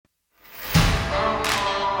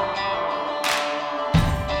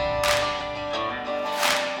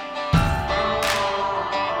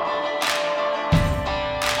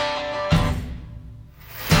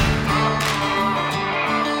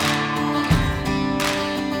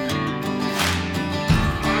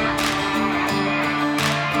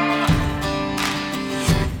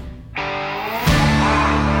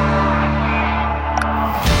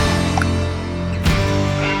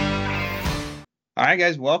right,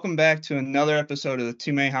 guys, welcome back to another episode of the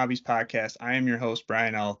Too Many Hobbies podcast. I am your host,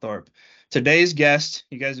 Brian Althorpe. Today's guest,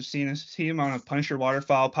 you guys have see him on a Punisher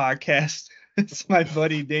Waterfowl podcast. It's my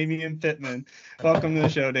buddy Damien Pittman. Welcome to the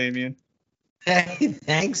show, Damien. Hey,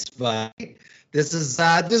 thanks, buddy. This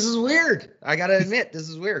is weird. I gotta admit, this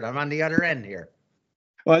is weird. I'm on the other end here.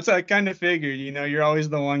 Well, it's I kind of figured, you're always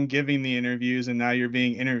the one giving the interviews, and now you're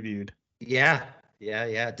being interviewed. Yeah.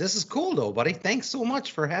 This is cool though, buddy. Thanks so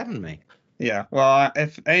much for having me. Yeah, well,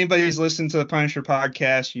 if anybody's listened to the Punisher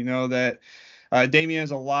podcast, you know that Damien has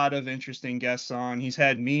a lot of interesting guests on. He's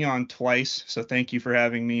had me on twice, so thank you for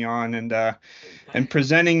having me on and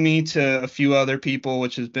presenting me to a few other people,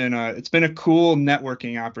 which has been it's been a cool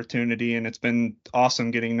networking opportunity, and it's been awesome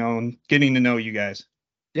getting to know you guys.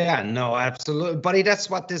 Yeah, no, absolutely, buddy. That's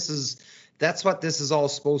what this is. That's what this is all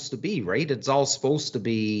supposed to be, right? It's all supposed to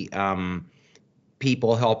be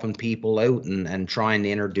people helping people out and trying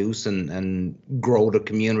to introduce and grow the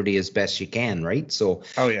community as best you can, right? So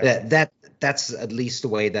that's at least the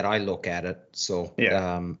way that I look at it. So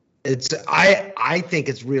yeah. I think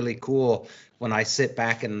it's really cool when I sit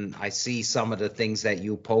back and I see some of the things that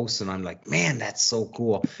you post, and I'm like, man, that's so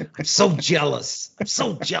cool. I'm so jealous. I'm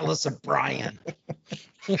so jealous of Brian.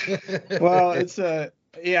 Well, I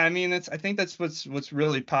mean, I think that's what's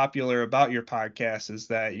really popular about your podcast is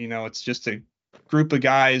that, it's just a group of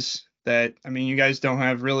guys that, I mean, you guys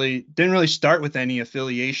didn't really start with any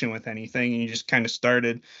affiliation with anything. You just kind of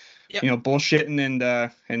started,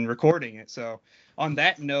 bullshitting and recording it. So on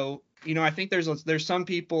that note, I think there's some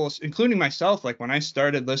people, including myself, like when I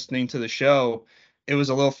started listening to the show, it was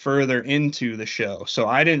a little further into the show. So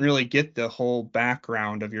I didn't really get the whole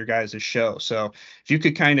background of your guys' show. So if you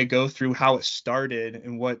could kind of go through how it started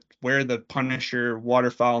and where the Punisher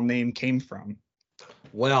Waterfowl name came from.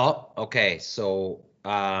 Well, okay, so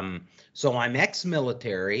I'm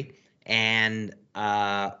ex-military, and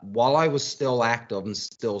while I was still active and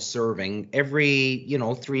still serving, every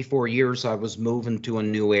 3-4 years I was moving to a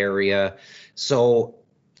new area. So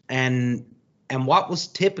and what was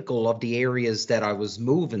typical of the areas that I was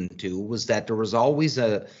moving to was that there was always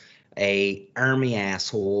a army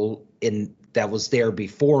asshole that was there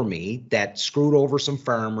before me that screwed over some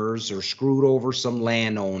farmers or screwed over some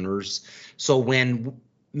landowners. So when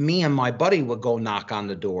me and my buddy would go knock on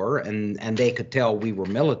the door and they could tell we were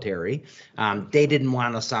military, they didn't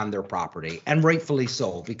want us on their property, and rightfully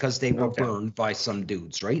so, because they were burned by some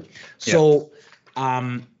dudes, right? Yeah.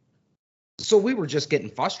 So we were just getting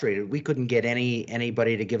frustrated. We couldn't get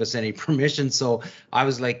anybody to give us any permission. So I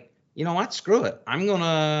was like, you know what? Screw it. I'm going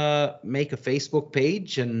to make a Facebook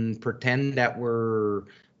page and pretend that we're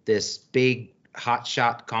this big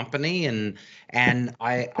hotshot company. And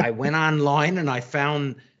I went online and I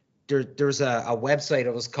found there's a website.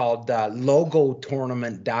 It was called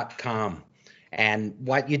logotournament.com. And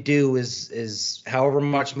what you do is however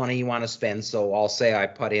much money you want to spend. So I'll say I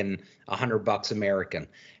put in $100 American,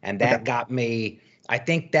 and that got me, I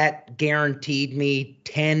think that guaranteed me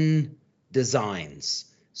 10 designs.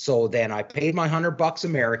 So then I paid my $100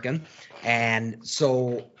 American, and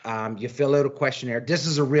so you fill out a questionnaire. This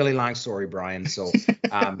is a really long story, Brian. So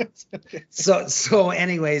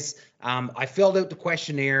anyways, I filled out the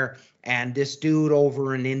questionnaire, and this dude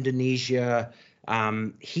over in Indonesia,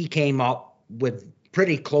 he came up with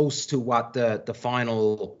pretty close to what the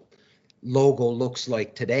final logo looks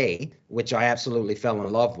like today, which I absolutely fell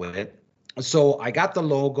in love with. So I got the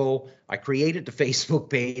logo, I created the Facebook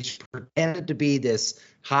page, pretended to be this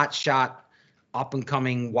hotshot up and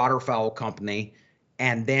coming waterfowl company,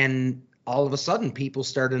 and then all of a sudden people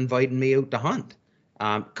started inviting me out to hunt.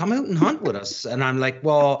 Come out and hunt with us. And I'm like,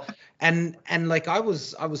 well, and like I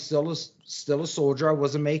was still a soldier. I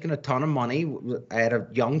wasn't making a ton of money. I had a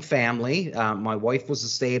young family. My wife was a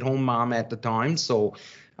stay-at-home mom at the time, so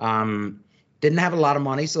didn't have a lot of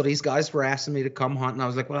money. So these guys were asking me to come hunt, and I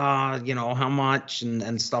was like, well, how much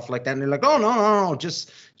and stuff like that. And they're like, oh, no,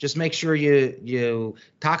 just make sure you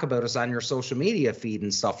talk about us on your social media feed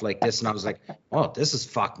and stuff like this. And I was like, oh, this is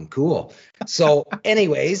fucking cool. So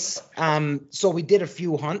anyways, so we did a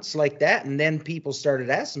few hunts like that, and then people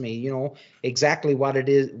started asking me, exactly what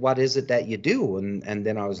is it that you do? And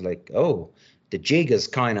then I was like, oh, the jig is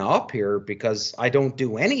kind of up here because I don't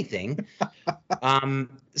do anything.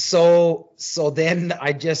 So then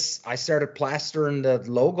I started plastering the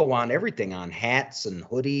logo on everything, on hats and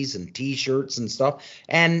hoodies and t-shirts and stuff.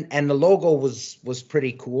 And the logo was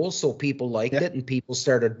pretty cool. So people liked it and people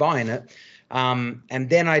started buying it. And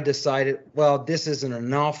then I decided, well, this isn't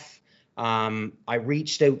enough. I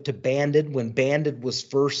reached out to Banded when Banded was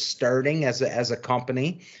first starting as a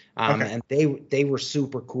company. And they were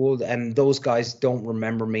super cool. And those guys don't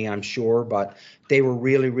remember me, I'm sure, but they were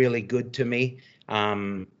really, really good to me.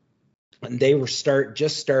 And they were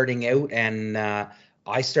just starting out, and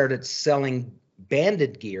I started selling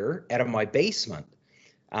Banded gear out of my basement,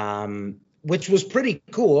 which was pretty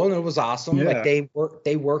cool, and it was awesome. Yeah. Like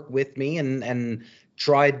they worked with me and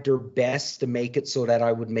tried their best to make it so that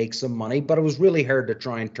I would make some money, but it was really hard to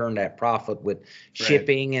try and turn that profit with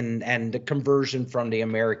shipping and the conversion from the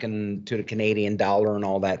American to the Canadian dollar and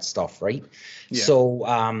all that stuff, right? Yeah.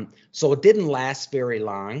 So it didn't last very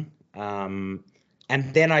long. And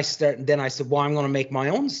then I said, well, I'm going to make my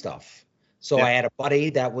own stuff. So I had a buddy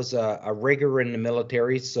that was a rigger in the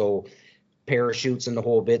military, so parachutes and the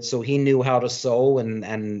whole bit. So he knew how to sew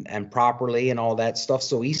and properly and all that stuff.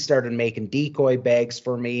 So he started making decoy bags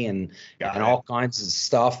for me and all kinds of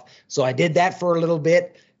stuff. So I did that for a little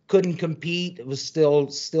bit. Couldn't compete. It was still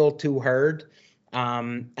too hard.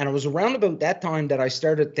 And it was around about that time that I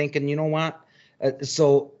started thinking, you know what?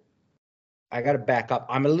 So I got to back up.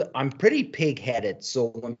 I'm pretty pig-headed. So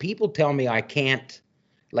when people tell me I can't,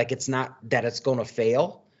 like it's not that it's going to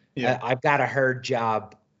fail, I've got a hard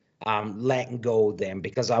job letting go then,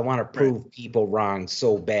 because I want to prove people wrong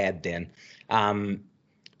so bad then. But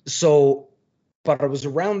it was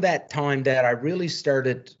around that time that I really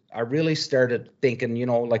started thinking, you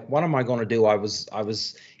know, like, what am I going to do? I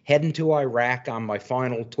was heading to Iraq on my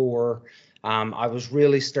final tour. I was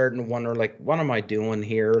really starting to wonder, like, what am I doing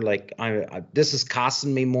here? Like, this is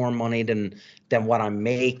costing me more money than what I'm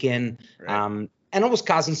making. Right. And it was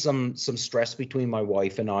causing some stress between my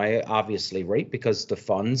wife and I, obviously, right? Because the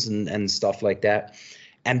funds and stuff like that.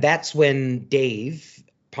 And that's when Dave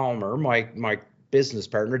Palmer, my business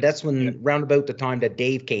partner, that's when round about the time that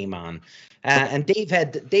Dave came on. And Dave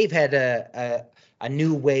had a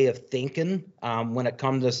new way of thinking when it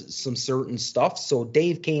comes to some certain stuff. So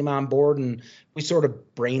Dave came on board and we sort of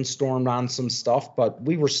brainstormed on some stuff, but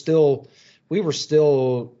we were still,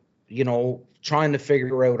 you know, trying to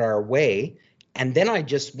figure out our way. And then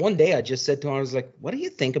one day I just said to him, I was like, what do you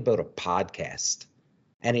think about a podcast?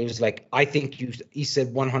 And he was like, he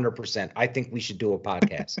said 100%, I think we should do a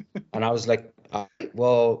podcast. And I was like,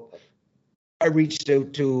 well, I reached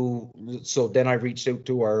out to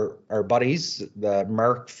our buddies,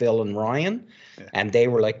 Mark, Phil, and Ryan, and they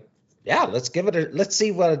were like, yeah, let's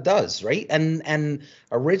see what it does, right? And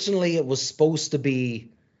originally it was supposed to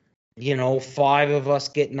be, you know, 5 of us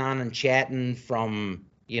getting on and chatting from,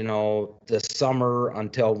 you know, the summer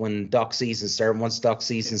until when duck season started. Once duck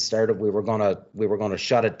season started, we were gonna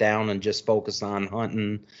shut it down and just focus on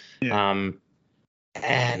hunting. Yeah.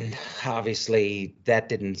 And obviously that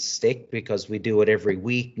didn't stick because we do it every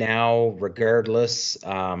week now, regardless.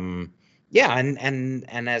 And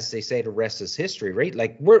as they say, the rest is history, right?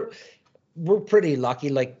 Like we're pretty lucky.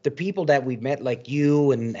 Like the people that we've met, like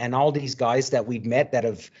you and all these guys that we've met that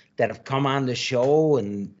have come on the show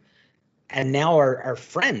and now are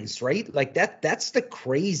friends, right? Like that's the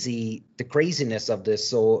craziness of this.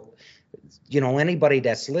 So, you know, anybody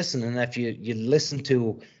that's listening, if you listen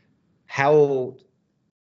to how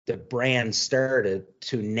the brand started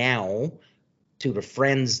to now, to the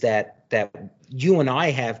friends that you and I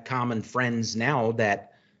have common friends now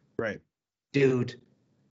that, right, dude,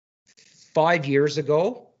 5 years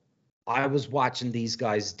ago, I was watching these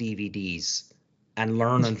guys' DVDs and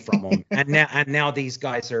learning from them. and now these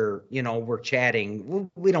guys are, you know, we're chatting.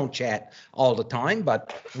 We don't chat all the time,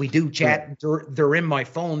 but we do chat. Right. They're in my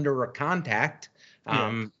phone. They're a contact.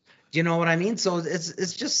 Do you know what I mean? So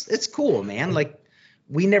it's cool, man. Like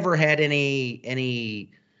we never had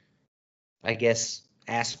any, I guess,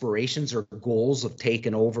 aspirations or goals of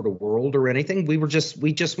taking over the world or anything. We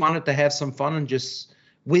just wanted to have some fun and just,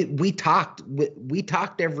 we talked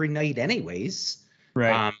every night anyways.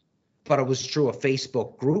 Right. But it was through a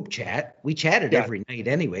Facebook group chat. We chatted every night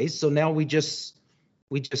anyways. So now we just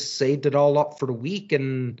saved it all up for the week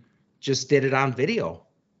and just did it on video.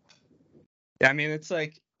 Yeah, I mean, it's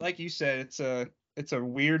like you said, it's a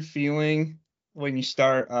weird feeling when you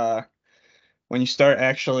start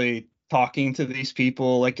actually talking to these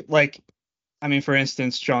people. Like I mean, for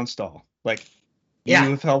instance, John Stahl. Like you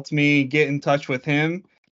have helped me get in touch with him,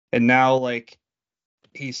 and now like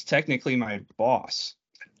he's technically my boss.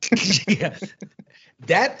 Yeah,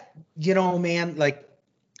 that, you know, man, like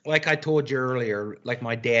I told you earlier, like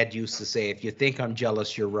my dad used to say, if you think I'm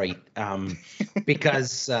jealous, you're right.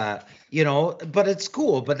 Because you know, but it's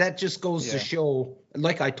cool. But that just goes to show,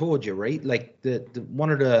 like I told you, right? Like the one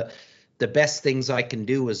of the best things I can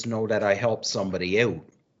do is know that I helped somebody out,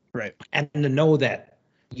 right? And to know that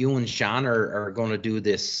you and Sean are going to do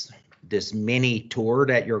this mini tour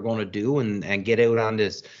that you're going to do and get out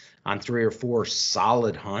on 3 or 4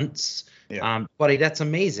 solid hunts. Yeah. Buddy, that's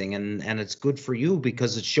amazing, and it's good for you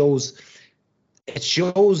because it shows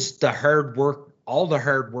the hard work, all the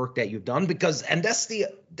hard work that you've done, because, and that's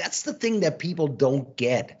the thing that people don't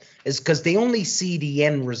get, is because they only see the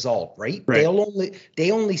end result, right? Right.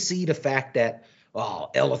 They only see the fact that, oh,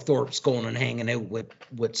 Ella Thorpe's going and hanging out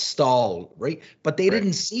with Stahl, right? But they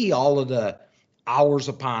didn't see all of the hours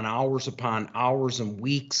upon hours and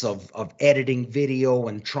weeks of editing video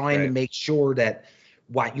and trying to make sure that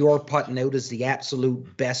what you're putting out is the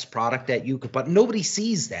absolute best product that you could put. Nobody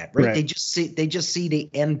sees that, right? They just see the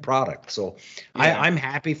end product. So I'm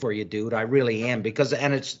happy for you, dude. I really am, because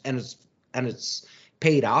it's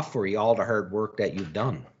paid off for you, all the hard work that you've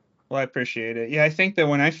done. Well, I appreciate it. Yeah, I think that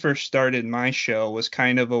when I first started my show was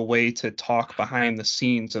kind of a way to talk behind the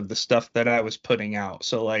scenes of the stuff that I was putting out.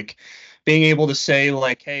 So like being able to say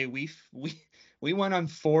like, hey, we went on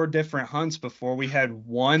 4 different hunts before we had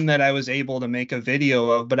one that I was able to make a video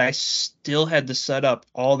of, but I still had to set up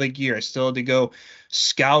all the gear. I still had to go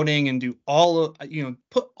scouting and do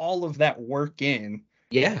put all of that work in.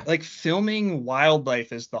 Yeah. Like filming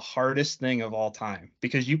wildlife is the hardest thing of all time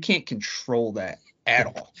because you can't control that at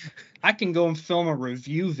all. I can go and film a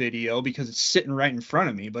review video because it's sitting right in front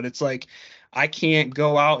of me, but it's like I can't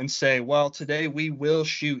go out and say, well, today we will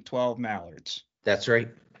shoot 12 mallards. That's right.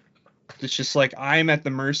 It's just like I'm at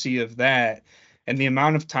the mercy of that. And the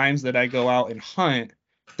amount of times that I go out and hunt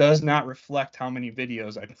does not reflect how many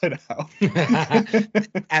videos I put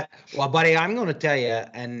out. Well, buddy, I'm going to tell you,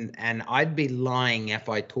 and I'd be lying if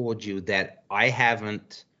I told you that I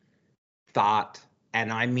haven't thought,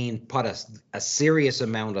 and I mean put a serious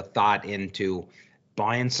amount of thought into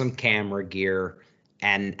buying some camera gear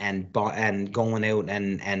and going out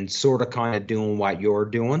and sort of kind of doing what you're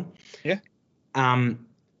doing. Yeah.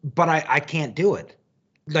 But I can't do it.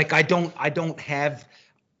 Like I don't have,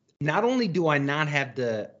 not only do I not have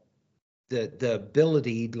the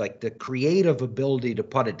ability, like the creative ability to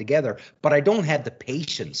put it together, but I don't have the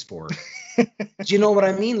patience for it. Do you know what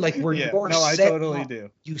I mean? Like I totally do.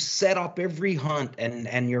 You set up every hunt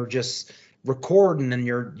and you're just recording and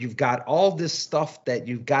you've got all this stuff that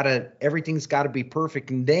everything's got to be perfect,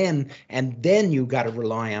 and then you got to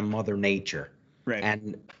rely on Mother Nature. Right.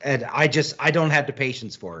 And I don't have the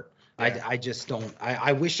patience for it. Yeah. I just don't.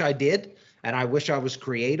 I wish I did, and I wish I was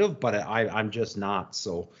creative, but I'm just not.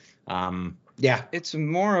 So, yeah. It's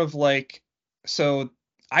more of like, so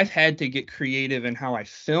I've had to get creative in how I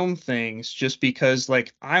film things just because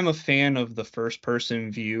like I'm a fan of the first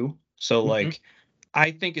person view. So like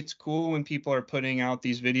I think it's cool when people are putting out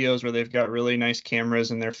these videos where they've got really nice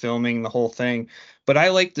cameras and they're filming the whole thing. But I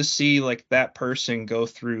like to see like that person go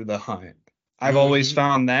through the hunt. I've always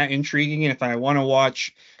found that intriguing. And if I want to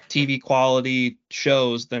watch TV quality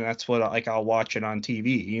shows, then that's what I'll watch it on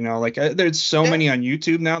TV. You know, like there's so many on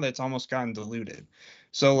YouTube now that's almost gotten diluted.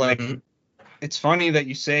 So like, it's funny that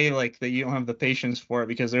you say like that you don't have the patience for it,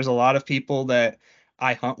 because there's a lot of people that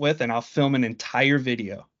I hunt with and I'll film an entire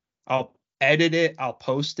video. I'll edit it, I'll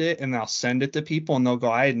post it, and I'll send it to people and they'll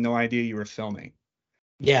go, I had no idea you were filming.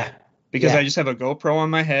 Yeah. Because I just have a GoPro on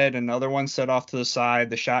my head, another one set off to the side,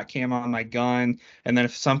 the shot cam on my gun, and then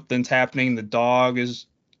if something's happening, the dog is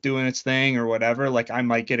doing its thing or whatever, like I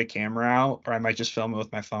might get a camera out or I might just film it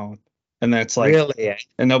with my phone. And then it's like, really?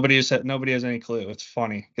 And nobody has any clue. It's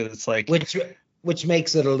funny because it's like, which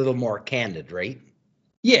makes it a little more candid, right?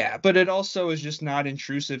 Yeah, but it also is just not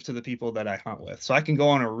intrusive to the people that I hunt with. So I can go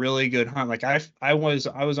on a really good hunt. Like I was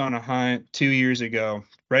on a hunt 2 years ago,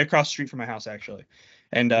 right across the street from my house actually.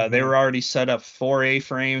 And they were already set up 4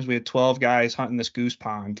 A-frames. We had 12 guys hunting this goose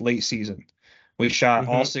pond late season. We shot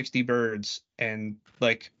all 60 birds, and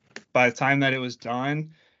like by the time that it was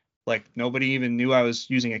done, like nobody even knew I was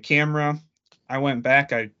using a camera. I went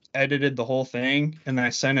back, I edited the whole thing, and then I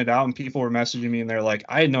sent it out, and people were messaging me and they're like,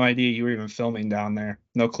 I had no idea you were even filming down there.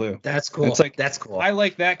 No clue. That's cool. It's like, that's cool. I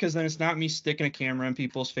like that because then it's not me sticking a camera in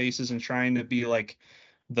people's faces and trying to be like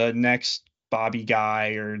the next Bobby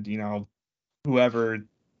guy or, you know, whoever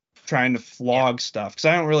trying to vlog stuff, because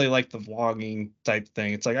I don't really like the vlogging type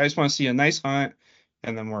thing. It's like I just want to see a nice hunt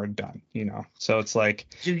and then we're done, you know. So it's like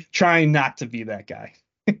trying not to be that guy.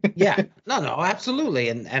 Yeah, no, absolutely.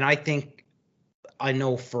 And I think, I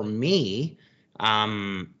know for me,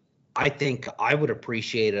 I think I would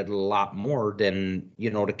appreciate it a lot more than,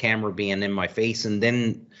 you know, the camera being in my face. And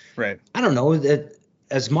then, right, I don't know, that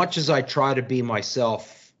as much as I try to be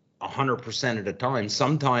myself 100% of the time,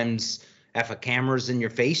 sometimes if a camera's in your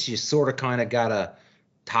face, you sort of kind of gotta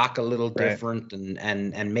talk a little different,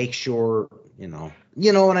 and make sure, you know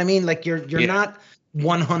what I mean? Like you're not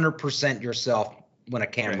 100% yourself when a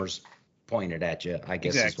camera's pointed at you, I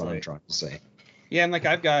guess is what I'm trying to say. Yeah, and like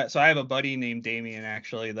I have a buddy named Damien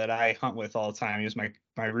actually that I hunt with all the time. He was my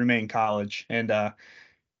roommate in college, and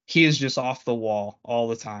he is just off the wall all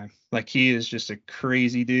the time. Like he is just a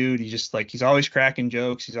crazy dude. He's always cracking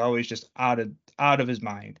jokes. He's always just out of his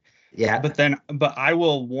mind. Yeah. But I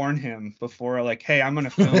will warn him before, like, hey, I'm gonna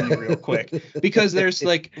film you real quick, because there's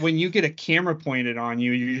like when you get a camera pointed on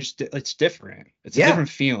you, it's different. It's a different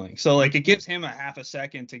feeling. So like it gives him a half a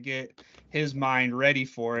second to get his mind ready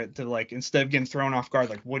for it, to like, instead of getting thrown off guard,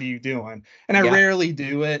 like, what are you doing? And I rarely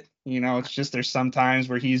do it. It's just there's some times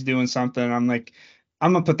where he's doing something, I'm like,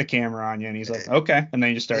 I'm gonna put the camera on you, and he's like, okay, and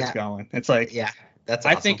then he just starts going. It's like, that's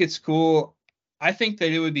awesome. I think it's cool. I think that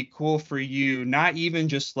it would be cool for you, not even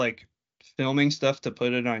just like filming stuff to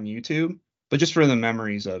put it on YouTube, but just for the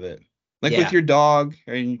memories of it, like with your dog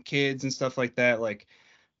and kids and stuff like that. Like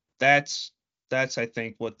that's I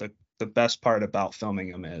think what the best part about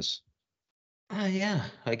filming them is. Yeah,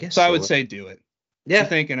 I guess so. I would say do it. Yeah. If you're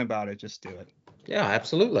thinking about it, just do it. Yeah,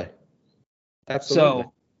 absolutely.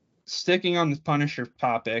 So sticking on the Punisher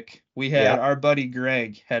topic, we had our buddy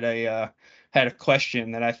Greg had a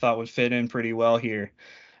question that I thought would fit in pretty well here.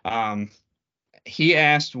 He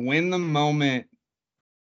asked when there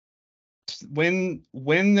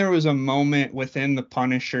was a moment within the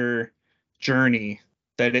Punisher journey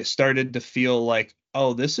that it started to feel like,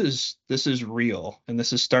 oh, this is real, and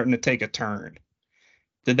this is starting to take a turn.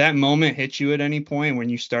 Did that moment hit you at any point when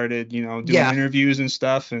you started, doing interviews and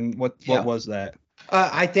stuff? And what was that?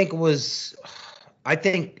 I think it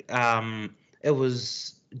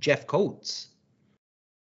was Jeff Coates.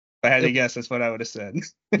 If I had to guess, that's what I would have said.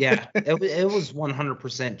 Yeah, it was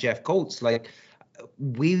 100% Jeff Coates. Like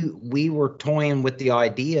we were toying with the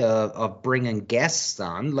idea of bringing guests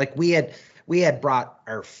on. Like we had brought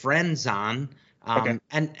our friends on,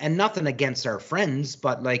 and nothing against our friends,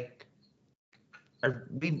 but like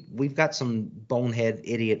we've got some bonehead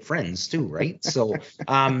idiot friends too, right? So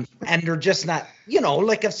and they're just not,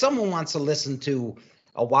 like if someone wants to listen to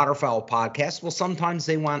a Waterfowl podcast, well, sometimes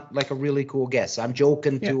they want like a really cool guest. I'm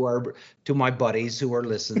joking to my buddies who are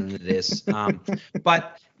listening to this.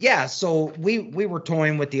 But yeah, so we were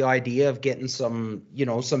toying with the idea of getting some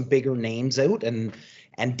bigger names out, and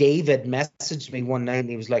David messaged me one night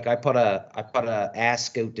and he was like, I put a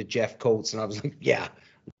ask out to Jeff Coates, and I was like, yeah,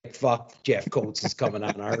 fuck, Jeff Coates is coming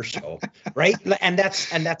on our show, right? And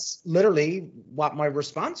that's literally what my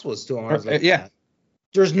response was to him. I was like,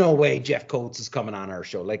 there's no way Jeff Coates is coming on our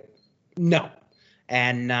show. Like, no.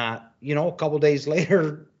 And, a couple days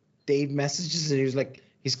later, Dave messages and he was like,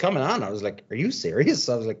 he's coming on. I was like, are you serious?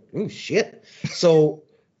 I was like, oh, shit. So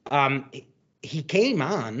he came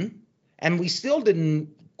on, and we still didn't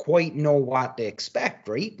quite know what to expect,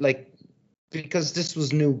 right? Like, because this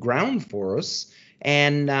was new ground for us.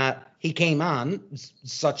 And he came on,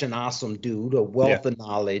 such an awesome dude, a wealth of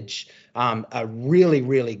knowledge, a really,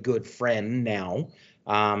 really good friend now.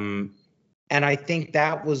 And I think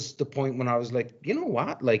that was the point when I was like, you know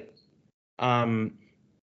what? Like,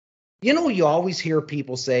 you always hear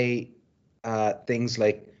people say things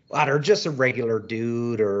like, well, they're just a regular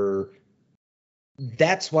dude, or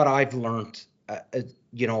that's what I've learned.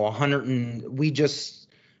 100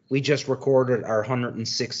 we just recorded our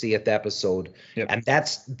 160th episode. And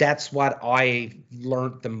that's what I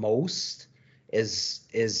learned the most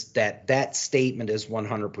is that statement is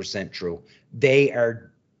 100% true.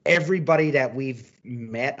 Everybody that we've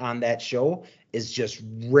met on that show is just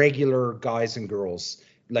regular guys and girls.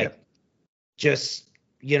 Like, just,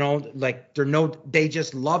 like they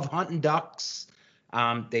just love hunting ducks.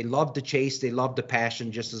 They love the chase. They love the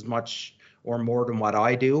passion just as much or more than what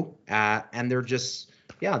I do. And they're just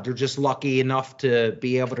lucky enough to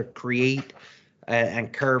be able to create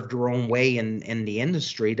and carve their own way in the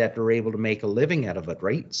industry, that they're able to make a living out of it,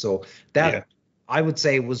 right? So that I would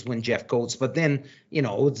say was when Jeff Coates, but then,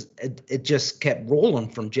 it just kept rolling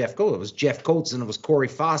from Jeff Coates. It was Jeff Coates, and it was Corey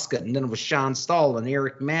Foskett, and then it was Sean Stahl and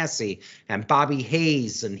Eric Massey and Bobby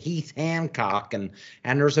Hayes and Heath Hancock, and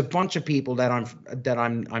there's a bunch of people that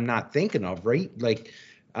I'm not thinking of, right? Like,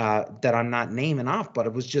 that I'm not naming off, but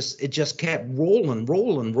it just kept rolling.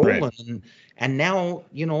 Right. And now,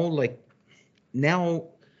 now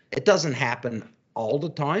it doesn't happen all the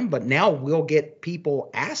time, but now we'll get people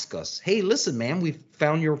ask us, hey, listen, man, we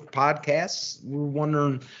found your podcast. We're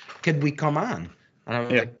wondering, could we come on? And I'm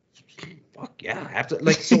like, fuck yeah. After,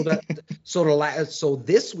 like, so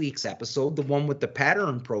this week's episode, the one with the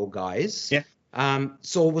Pattern Pro guys.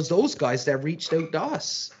 So it was those guys that reached out to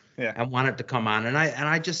us. and wanted to come on. And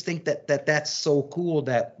I just think that's so cool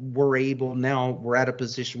that we're at a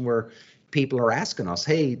position where people are asking us,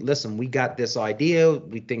 hey, listen, we got this idea.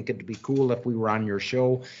 We think it'd be cool if we were on your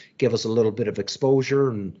show, give us a little bit of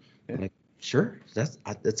exposure. And like, sure, that's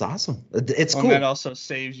awesome. It's cool. And that also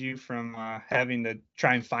saves you from having to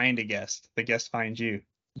try and find a guest. The guest finds you.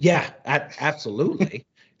 Yeah, absolutely.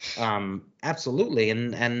 Absolutely.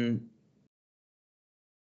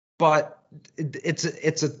 But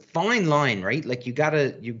it's a fine line, right? Like I've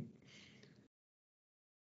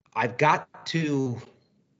got to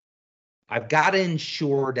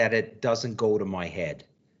ensure that it doesn't go to my head.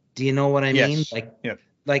 Do you know what I mean?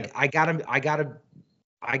 Like I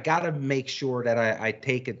gotta make sure that I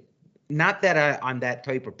take it. Not that I'm that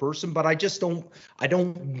type of person, but I don't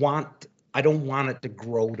want it to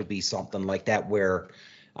grow to be something like that where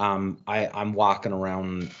I'm walking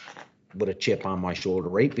around with a chip on my shoulder,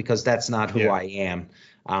 right? Because that's not who I am.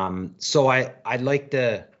 So I like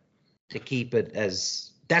to keep it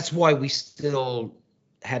as, that's why we still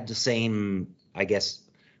have the same, I guess,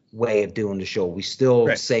 way of doing the show. We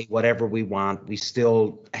still say whatever we want. We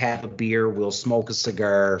still have a beer. We'll smoke a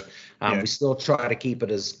cigar. We still try to keep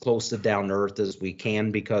it as close to down to earth as we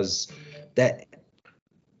can, because that,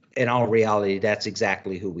 in all reality, that's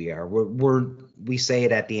exactly who we are. We say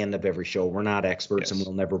it at the end of every show. We're not experts, and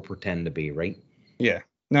we'll never pretend to be, right? Yeah.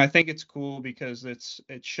 No, I think it's cool because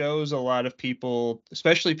it shows a lot of people,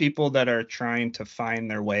 especially people that are trying to find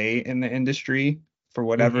their way in the industry for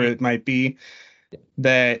whatever it might be,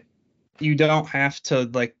 that you don't have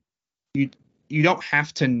to you don't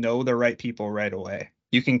have to know the right people right away.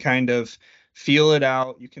 You can kind of feel it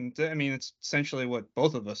out. You can, I mean, it's essentially what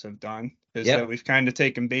both of us have done, is that we've kind of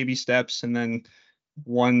taken baby steps, and then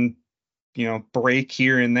one, break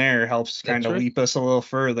here and there helps kind of leap us a little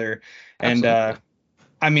further. Absolutely. And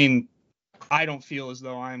I mean, I don't feel as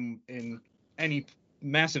though I'm in any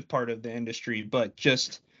massive part of the industry, but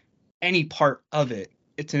just any part of it.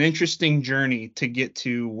 It's an interesting journey to get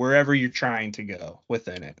to wherever you're trying to go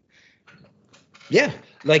within it. Yeah.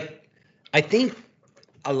 Like, I think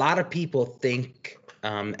a lot of people think,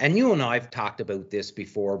 and you and I have talked about this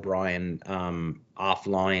before, Brian,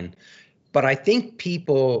 offline, but I think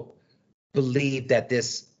people believe that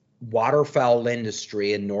this waterfowl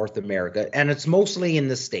industry in North America, and it's mostly in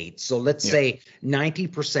the States, so let's say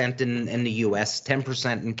 90% in the US,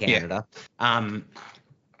 10% in Canada,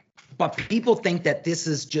 but people think that this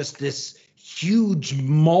is just this huge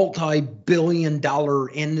multi-billion-dollar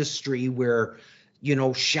industry where,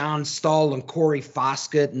 Sean Stahl and Corey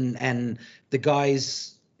Foskett and the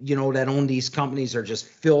guys, that own these companies are just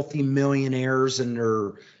filthy millionaires, and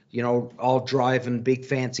they're, all driving big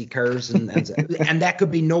fancy cars, and that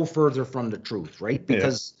could be no further from the truth, right?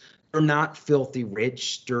 Because they're not filthy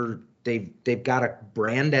rich. They've got a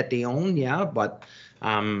brand that they own, but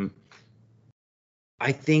I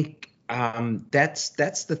think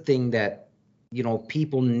that's the thing that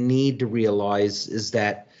people need to realize, is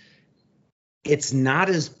that it's not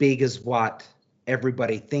as big as what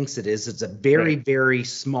everybody thinks it is. It's a very, very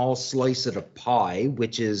small slice of the pie,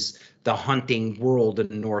 which is the hunting world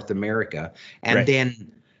in North America. And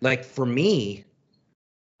then, like, for me,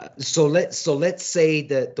 so let's say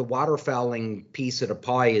that the waterfowling piece of the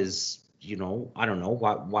pie is, I don't know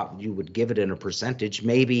what you would give it in a percentage,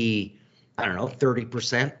 maybe, I don't know,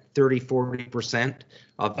 30%, 40%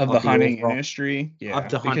 of the hunting industry. Yeah. Of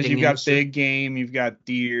the hunting industry. Because you've got big game, you've got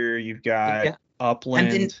deer, you've got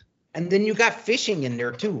upland. And then you got fishing in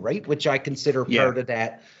there too, right? Which I consider part of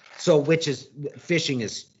that. So, which is, fishing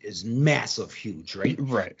is massive, huge, right?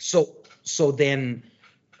 Right. So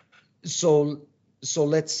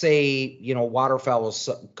let's say, waterfowl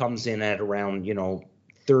comes in at around, 30%,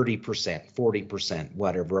 40%,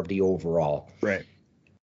 whatever, of the overall. Right.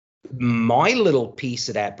 My little piece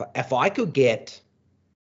of that, if I could get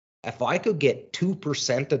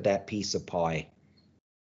 2% of that piece of pie,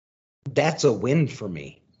 that's a win for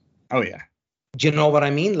me. Oh yeah. Do you know what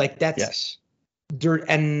I mean? Like, that's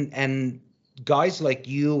and guys like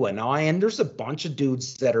you and I, and there's a bunch of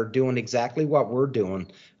dudes that are doing exactly what we're doing,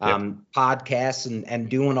 podcasts and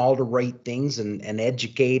doing all the right things and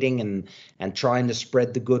educating and trying to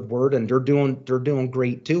spread the good word, and they're doing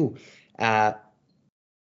great too.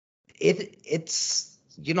 It's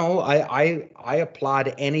I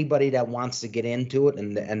applaud anybody that wants to get into it,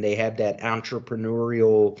 and they have that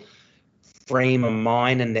entrepreneurial frame of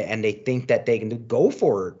mind, and they think that they can go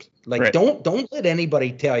for it. Like, don't let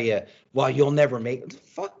anybody tell you, well, you'll never make it.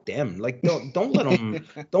 Fuck them. Like, don't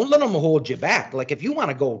let them hold you back. Like, if you want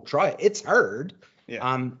to go try it, it's hard.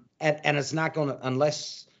 Yeah. And it's not gonna,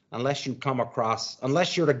 unless you come across,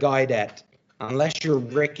 unless you're the guy that unless you're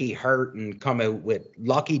Ricky Hart and come out with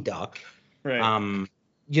Lucky Duck. Right.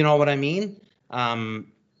 You know what I mean?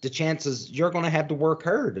 The chances you're going to have to work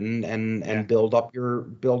hard and build up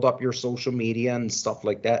your social media and stuff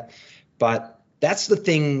like that. But that's the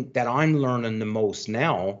thing that I'm learning the most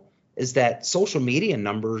now is that social media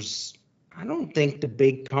numbers, I don't think the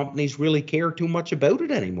big companies really care too much about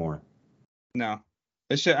it anymore. No.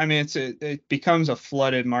 It becomes a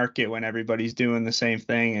flooded market when everybody's doing the same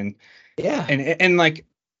thing. And like,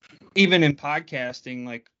 even in podcasting,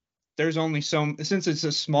 like, there's only since it's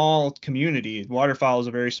a small community, Waterfowl is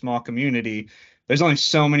a very small community. There's only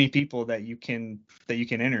so many people that you can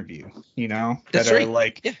interview, That's that are right.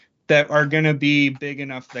 like, that are going to be big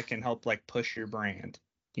enough that can help like push your brand,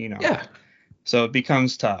 Yeah. So it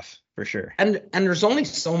becomes tough for sure. And there's only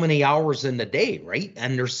so many hours in the day, right?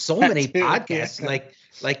 And there's so many podcasts, like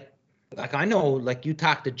I know, like you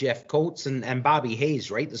talk to Jeff Coates and Bobby Hayes,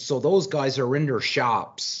 right? So those guys are in their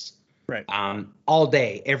shops, right, all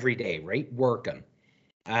day, every day, right, working,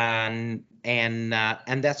 and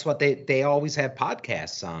that's what they always have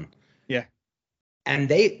podcasts on. Yeah. And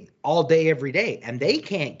they all day, every day, and they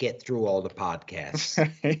can't get through all the podcasts.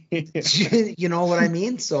 You know what I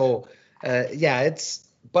mean? So,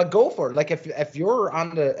 but go for it. Like if you're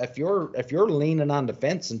leaning on the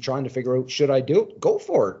fence and trying to figure out should I do it, go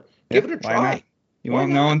for it. Give it a try. Not? You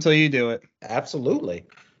won't know until you do it. Absolutely.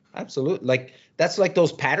 Like that's like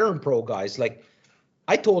those Pattern Pro guys. Like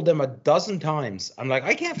I told them a dozen times, I'm like,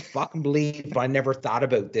 I can't fucking believe I never thought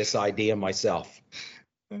about this idea myself.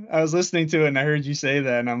 I was listening to it and I heard you say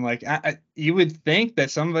that, and I'm like, you would think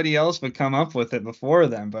that somebody else would come up with it before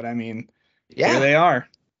them, but I mean, here they are.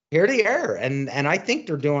 Here they are, and I think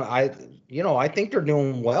they're doing. I think they're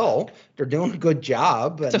doing well. They're doing a good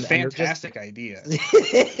job. It's a fantastic idea.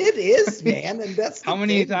 It is, man, and that's how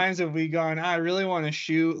many times have we gone? I really want to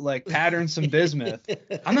shoot like pattern some bismuth.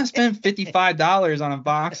 I'm gonna spend $55 on a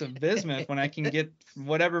box of bismuth when I can get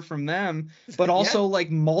whatever from them, but also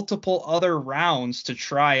like multiple other rounds to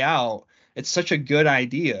try out. It's such a good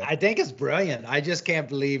idea. I think it's brilliant. I just can't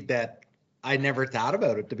believe that I never thought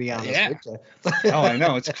about it, to be honest with you. Oh, I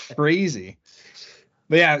know. It's crazy.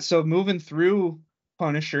 But yeah, so moving through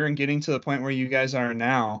Punisher and getting to the point where you guys are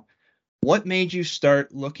now, what made you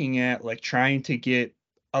start looking at like trying to get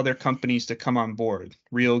other companies to come on board?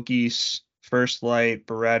 Real Geese, First Light,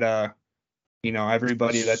 Beretta,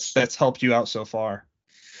 everybody that's helped you out so far.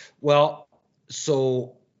 Well,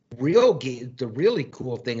 so Real Geese, the really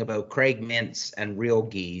cool thing about Craig Mintz and Real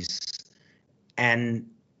Geese, and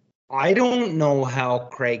I don't know how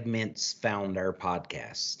Craig Mintz found our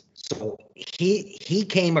podcast. So he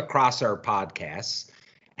came across our podcast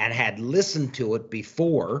and had listened to it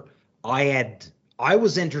before. I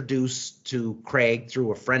was introduced to Craig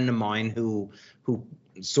through a friend of mine who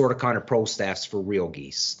sort of kind of pro staffs for Real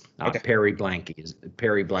Geese. Perry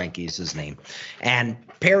Blanky is his name. And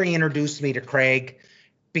Perry introduced me to Craig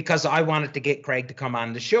because I wanted to get Craig to come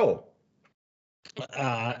on the show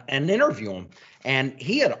and interview him. And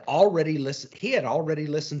he had already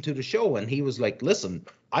listened to the show, and he was like, listen,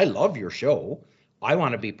 I love your show. I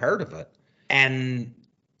want to be part of it. And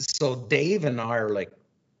so Dave and I are like,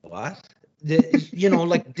 what?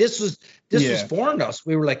 Like this was foreign to us.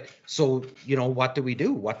 We were like, so, what do we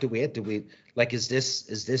do? What do we do? We like, is this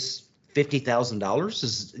 $50,000?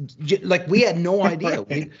 Is like, we had no idea.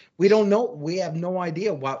 Right. We don't know. We have no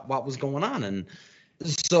idea what was going on. And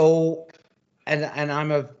so, and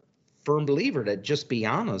I'm a firm believer that just be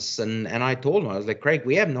honest. And I told him, I was like, Craig,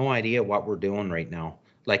 we have no idea what we're doing right now.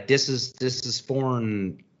 Like, this is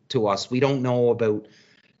foreign to us. We don't know about,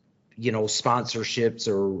 sponsorships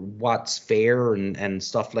or what's fair and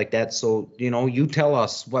stuff like that. So, you tell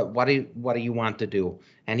us what do you want to do?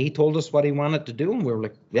 And he told us what he wanted to do. And we were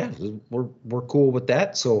like, yeah, we're cool with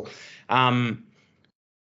that. So, so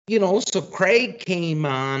Craig came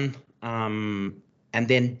on, and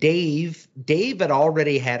then Dave had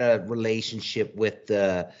already had a relationship with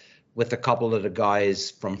a couple of the guys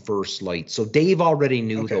from First Light. So Dave already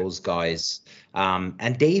knew those guys.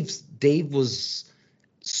 And Dave was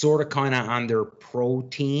sort of kind of on their pro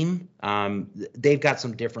team. They've got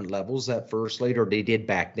some different levels at First Light, or they did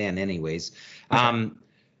back then anyways. And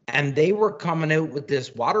they were coming out with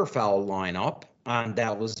this Waterfowl lineup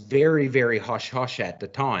that was very, very hush-hush at the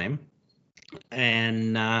time.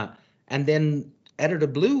 And then out of the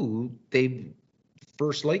blue,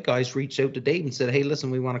 First Light guys reached out to Dave and said, hey,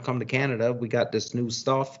 listen, we want to come to Canada. We got this new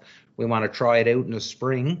stuff. We want to try it out in the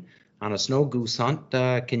spring. on a snow goose hunt.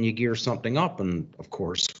 Can you gear something up? And of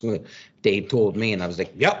course, Dave told me, and I was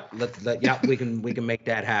like, yep, yeah, we can make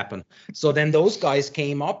that happen. So then those guys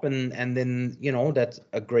came up, and then, you know, that's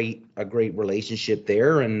a great relationship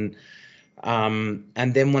there. And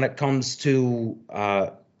then when it comes to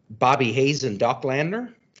Bobby Hayes and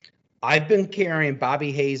Ducklander, I've been carrying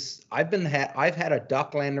Bobby Hayes. I've had a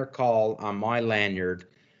Ducklander call on my lanyard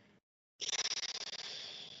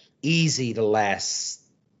easy the last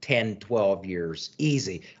 10, 12 years.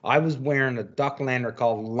 Easy. I was wearing a Ducklander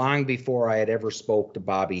call long before I had ever spoke to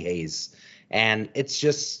Bobby Hayes. And it's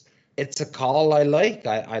a call I like.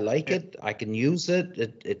 I like it. I can use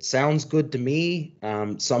it. It sounds good to me.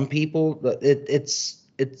 Some people, it's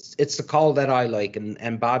the call that I like.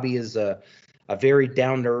 And Bobby is a very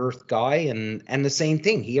down to earth guy. And the same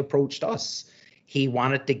thing, he approached us. He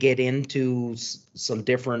wanted to get into some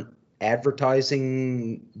different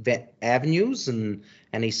advertising avenues, and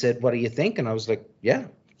he said, what do you think? And I was like, yeah,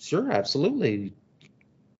 sure, absolutely.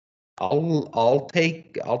 I'll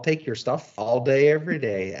take your stuff all day, every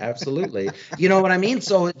day. Absolutely. You know what I mean?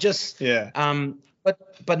 So it just, Yeah.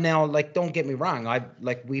 But now, like, don't get me wrong.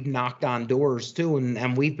 We've knocked on doors too,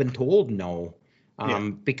 and we've been told no,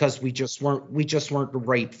 because we just weren't the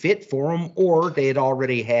right fit for them, or they had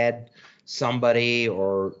already had somebody,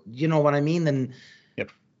 or, you know what I mean?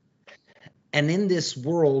 And in this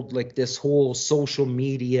world, like this whole social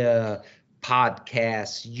media,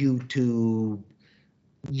 podcasts, YouTube,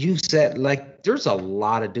 you said, like, there's a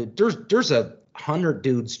lot of dudes. There's 100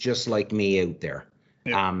 dudes just like me out there.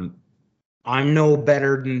 Yep. I'm no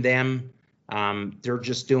better than them. They're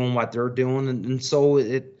just doing what they're doing, and so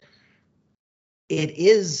it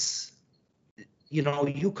is. You know,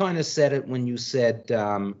 you kind of said it when you said,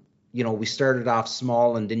 you know, we started off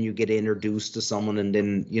small, and then you get introduced to someone, and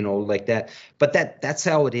then, you know, like that. But that's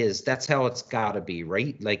how it is. That's how it's got to be,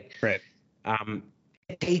 right? Like, right.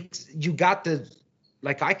 It takes, you got to,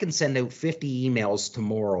 like, I can send out 50 emails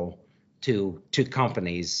tomorrow to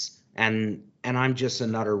companies, and I'm just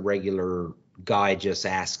another regular guy just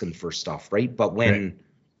asking for stuff, right? But when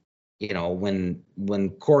you know, when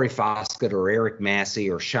Corey Foskett or Eric Massey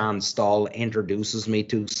or Sean Stahl introduces me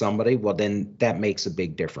to somebody, well, then that makes a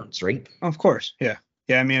big difference, right? Of course, yeah.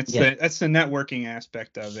 I mean, that's the networking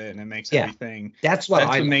aspect of it, and it makes everything. That's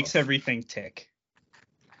what makes everything tick.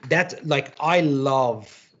 That's like, I love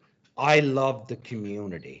the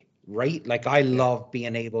community, right? Like, I love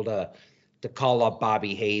being able to call up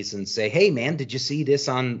Bobby Hayes and say, hey man, did you see this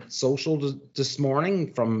on social this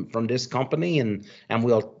morning from this company? And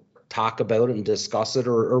we'll talk about it and discuss it,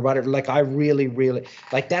 or whatever. Like, I really, really,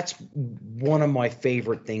 like, that's one of my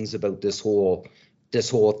favorite things about this whole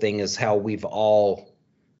thing, is how we've all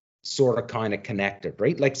sort of kind of connected,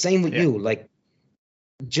 right? Like, same with you, like,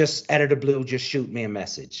 just out of the blue, just shoot me a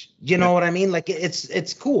message. You know what I mean? Like,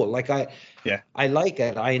 it's cool. Like, I like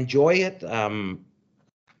it. I enjoy it.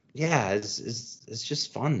 It's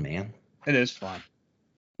just fun, man. It is fun.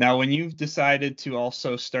 Now, when you've decided to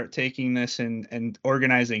also start taking this and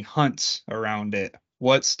organizing hunts around it,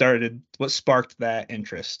 what sparked that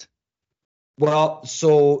interest? Well,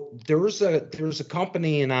 so there's a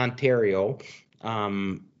company in Ontario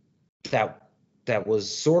that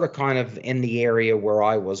was sort of kind of in the area where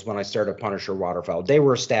I was when I started Punisher Waterfowl. They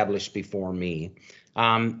were established before me,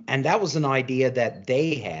 and that was an idea that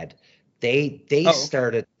they had. They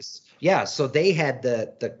started, so they had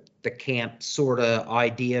the camp sort of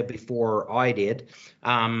idea before I did,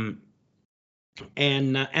 and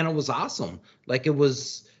it was awesome. Like,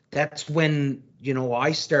 that's when, you know,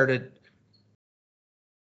 I started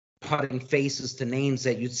putting faces to names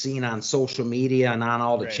that you'd seen on social media and on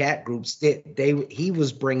all the chat groups. He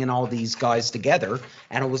was bringing all these guys together,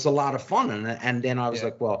 and it was a lot of fun. And then I was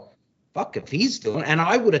like, well, fuck, if he's doing, and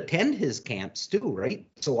I would attend his camps too, right?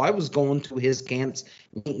 So I was going to his camps,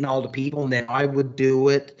 meeting all the people, and then I would do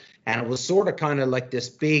it. And it was sort of kind of like this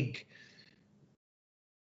big,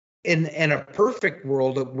 in a perfect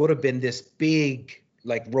world, it would have been this big,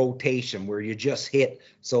 like, rotation where you just hit.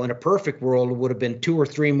 So in a perfect world, it would have been 2 or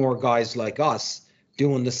 3 more guys like us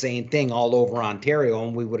doing the same thing all over Ontario,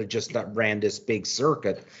 and we would have just ran this big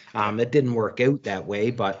circuit. It didn't work out that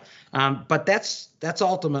way, but that's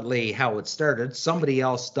ultimately how it started. Somebody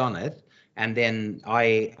else done it, and then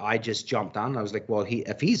I just jumped on. I was like, well,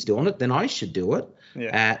 if he's doing it, then I should do it.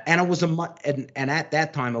 And it was and at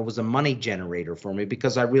that time, it was a money generator for me,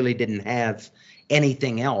 because I really didn't have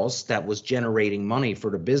anything else that was generating money for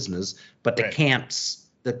the business. But the camps,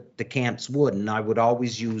 the camps would, and I would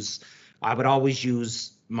always use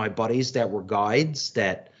my buddies that were guides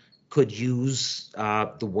that could use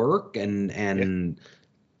the work, and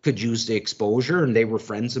could use the exposure, and they were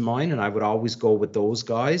friends of mine, and I would always go with those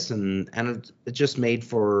guys, and it just made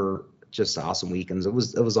for just awesome weekends. It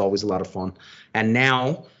was always a lot of fun. And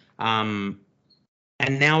now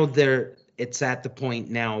it's at the point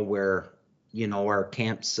now where, you know, our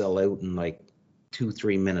camps sell out in like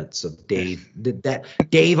 2-3 minutes of Dave. That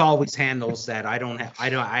Dave always handles that. I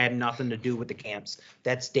had nothing to do with the camps.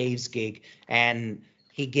 That's Dave's gig. And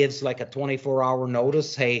he gives like a 24-hour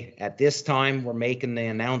notice. Hey, at this time we're making the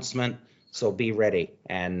announcement, so be ready.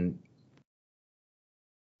 And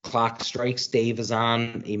clock strikes, Dave is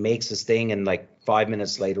on, he makes his thing, and like 5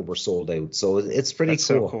 minutes later we're sold out. So it's pretty cool.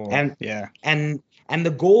 So cool. And yeah. And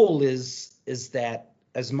the goal is that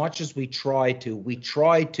as much as we try to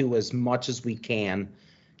as much as we can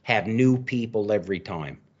have new people every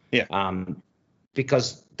time. Yeah.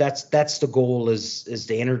 Because that's the goal is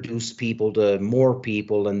to introduce people to more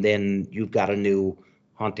people, and then you've got a new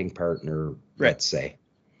hunting partner, right. Let's say.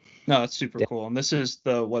 No, that's super cool. And this is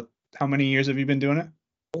how many years have you been doing it?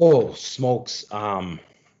 Oh, smokes.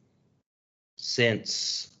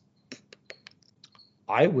 Since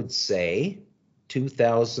I would say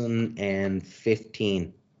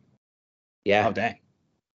 2015. Yeah. Oh, dang.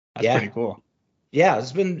 That's pretty cool. Yeah,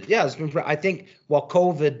 it's been. I think. Well,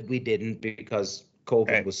 COVID we didn't, because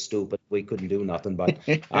COVID was stupid. We couldn't do nothing. But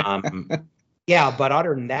yeah. But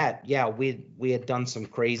other than that, yeah, we had done some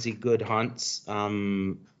crazy good hunts,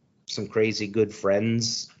 some crazy good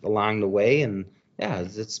friends along the way, and yeah,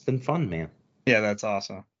 it's been fun, man. Yeah, that's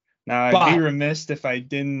awesome. Now I'd be remiss if I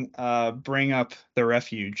didn't bring up the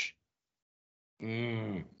refuge.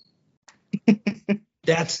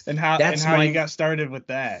 That's how you got started with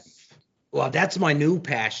that. Well, that's my new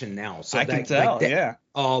passion now. So I can tell. Yeah.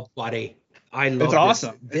 Oh, buddy, I love it. It's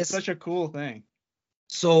awesome. It's such a cool thing.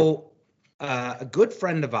 So, a good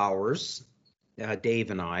friend of ours,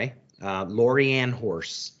 Dave and I, Lori Ann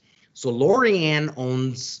Horse. So Lori Ann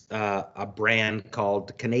owns a brand called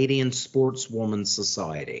the Canadian Sportswoman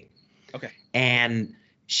Society. Okay. And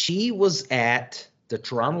she was at the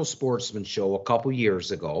Toronto Sportsman Show a couple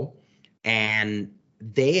years ago, and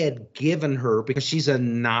they had given her, because she's a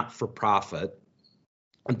not-for-profit,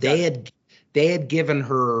 they had given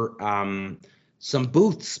her some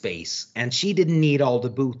booth space, and she didn't need all the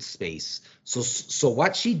booth space. So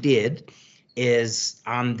what she did is,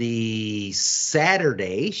 on the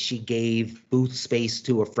Saturday, she gave booth space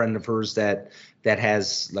to a friend of hers that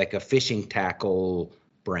has like a fishing tackle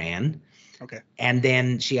brand. Okay. And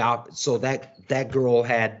then so that girl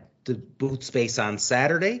had the booth space on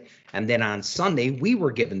Saturday, and then on Sunday we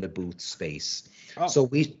were given the booth space. Oh. So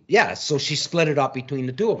so she split it up between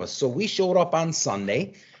the two of us. So we showed up on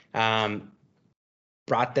Sunday,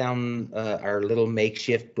 brought down our little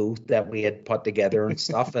makeshift booth that we had put together and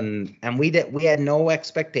stuff, and we had no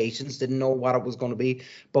expectations, didn't know what it was going to be.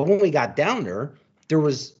 But when we got down there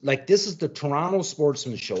was like, this is the Toronto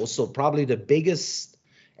Sportsman Show, so probably the biggest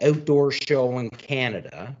outdoor show in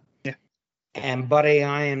Canada. And buddy,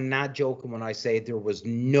 I am not joking when I say there was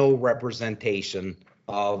no representation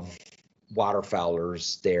of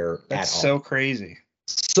waterfowlers there at all. That's so crazy.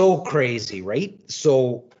 So crazy, right?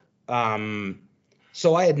 So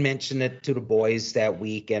so I had mentioned it to the boys that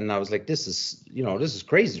week, and I was like, this is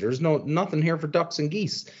crazy. There's nothing here for ducks and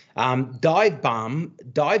geese. Dive Bomb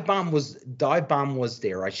was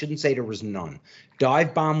there. I shouldn't say there was none.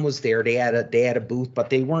 Dive Bomb was there. They had a booth, but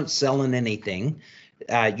they weren't selling anything.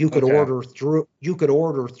 You could order through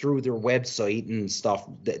their website and stuff.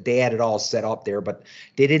 They had it all set up there, but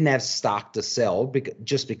they didn't have stock to sell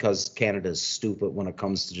because Canada is stupid when it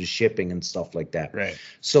comes to the shipping and stuff like that. Right.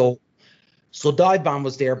 So Dive Bomb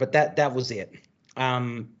was there, but that was it.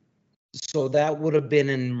 So that would have been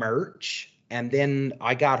in March, and then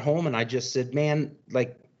I got home and I just said, man,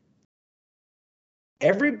 like,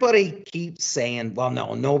 everybody keeps saying, well,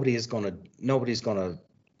 no, nobody's gonna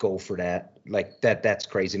go for that. Like that's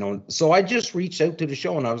crazy. No. So I just reached out to the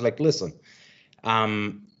show and I was like, listen,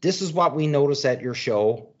 this is what we noticed at your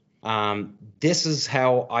show. This is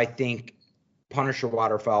how I think Punisher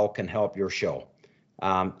Waterfowl can help your show.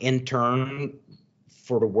 In turn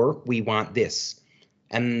for the work, we want this.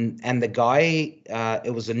 And the guy,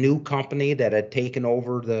 it was a new company that had taken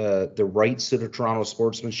over the rights to the Toronto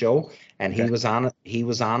Sportsman Show, and he was honest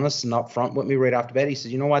and upfront with me right off the bat. He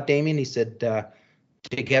said, you know what, Damien? He said,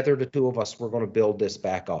 together, the two of us, we're going to build this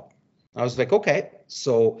back up. I was like, okay.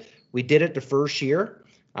 So we did it the first year.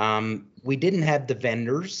 We didn't have the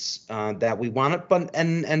vendors that we wanted, but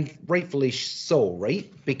and rightfully so,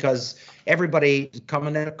 right? Because everybody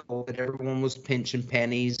coming out of COVID, everyone was pinching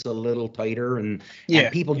pennies a little tighter, and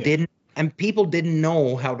people didn't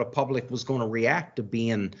know how the public was going to react to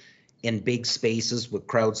being in big spaces with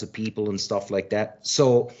crowds of people and stuff like that.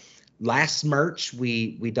 So last March,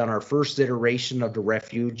 we done our first iteration of the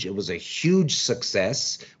refuge. It was a huge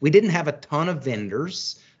success. We didn't have a ton of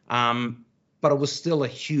vendors, but it was still a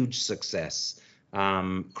huge success.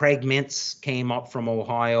 Craig Mintz came up from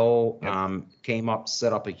Ohio, came up,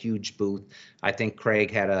 set up a huge booth. I think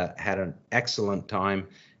Craig had an excellent time,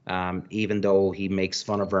 even though he makes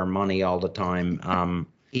fun of our money all the time.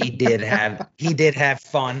 He did have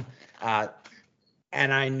fun.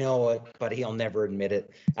 And I know it, but he'll never admit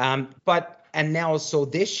it. And now, so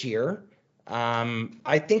this year,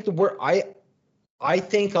 I think I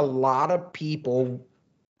think a lot of people,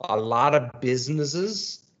 a lot of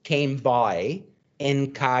businesses came by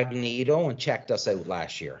incognito and checked us out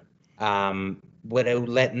last year, without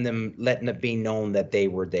letting it be known that they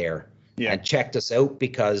were there, and checked us out,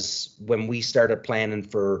 because when we started planning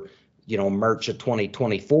for, March of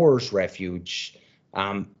 2024's refuge,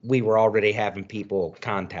 we were already having people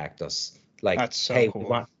contact us like, that's so hey,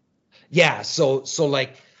 cool. So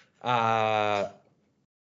like,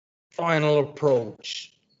 final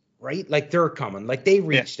approach, right? Like they're coming, like they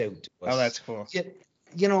reached out to us. Oh, that's cool.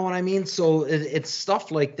 You know what I mean? So it's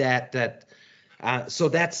stuff like that. So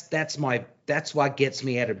that's what gets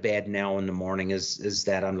me out of bed now in the morning is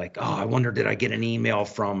that I'm like, oh, I wonder, did I get an email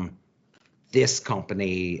from this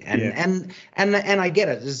company? And I get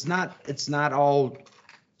it. It's not all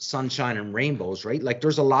sunshine and rainbows, right? Like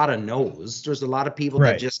there's a lot of no's. There's a lot of people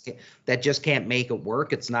that just can't make it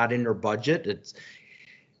work. It's not in their budget.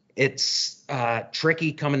 It's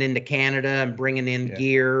tricky coming into Canada and bringing in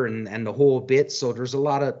gear and the whole bit. So there's a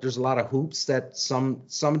lot of hoops that some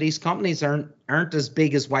of these companies aren't as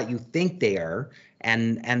big as what you think they are,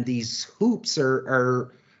 and these hoops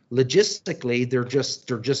are logistically they're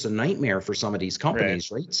just a nightmare for some of these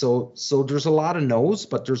companies, right? So there's a lot of no's,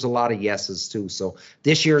 but there's a lot of yeses too. So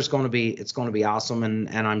this year it's going to be awesome,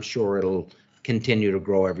 and I'm sure it'll continue to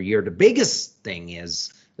grow every year. The biggest thing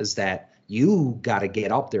is that you got to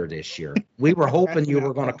get up there this year. We were hoping you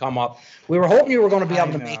were going to come up. We were hoping you were going to be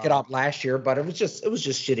able to make it up last year, but it was just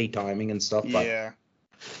shitty timing and stuff. But you're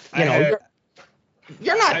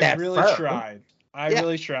not that far. I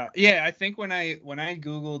really tried. Yeah, I think when I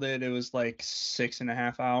Googled it, it was like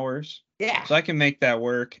 6.5 hours. Yeah. So I can make that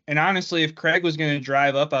work. And honestly, if Craig was going to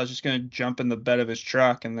drive up, I was just going to jump in the bed of his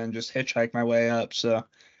truck and then just hitchhike my way up. So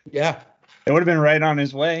yeah, it would have been right on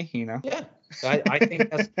his way, Yeah. I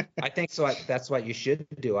think so. That's what you should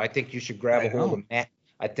do. I think you should grab a hold of Matt.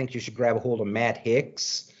 I think you should grab a hold of Matt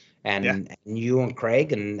Hicks and you and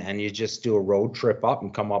Craig and you just do a road trip up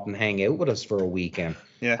and come up and hang out with us for a weekend.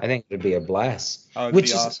 Yeah. I think it'd be a blast. Oh, it'd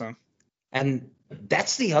be awesome. And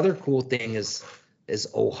that's the other cool thing is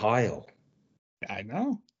Ohio. I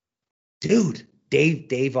know. Dude,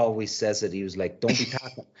 Dave always says it. He was like,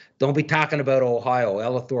 don't be talking about Ohio.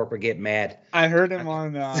 Ellithorpe will get mad. I heard him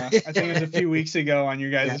on, I think it was a few weeks ago on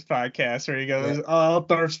your guys' podcast where he goes, oh,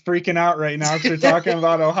 Ellithorpe's freaking out right now because they're talking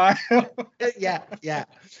about Ohio. Yeah.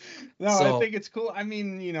 No, I think it's cool. I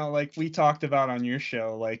mean, like we talked about on your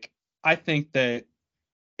show, like I think that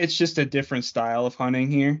it's just a different style of hunting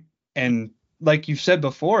here. And like you've said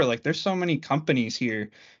before, like there's so many companies here.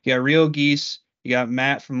 You got Real Geese. You got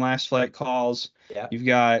Matt from Last Flight Calls. Yeah. You've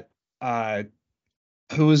got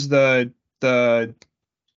who was the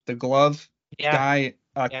glove guy?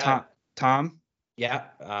 Tom. Yeah.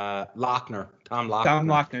 Lochner. Tom Lochner. Tom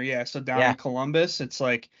Lochner. Yeah. So down in Columbus, it's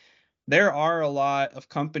like there are a lot of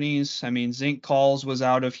companies. I mean, Zinc Calls was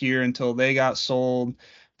out of here until they got sold.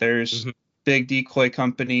 There's big decoy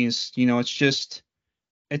companies.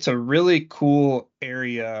 It's a really cool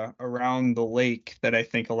area around the lake that I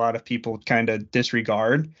think a lot of people kind of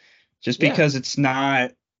disregard just because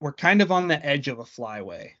we're kind of on the edge of a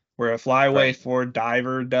flyway. We're a flyway for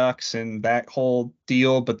diver ducks and that whole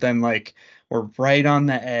deal, but then like we're right on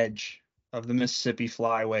the edge of the Mississippi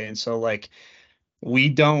flyway. And so like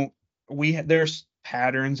there's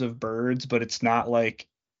patterns of birds, but it's not like,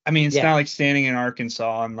 it's not like standing in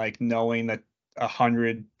Arkansas and like knowing that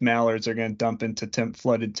 100 mallards are going to dump into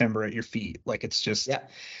flooded timber at your feet. Like it's just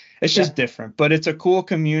just different, but it's a cool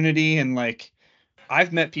community. And like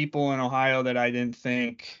I've met people in Ohio that I didn't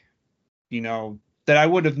think that I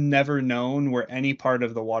would have never known were any part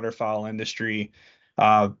of the waterfowl industry.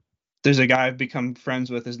 There's a guy I've become friends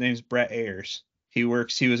with. His name's Brett Ayers. He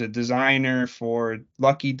was a designer for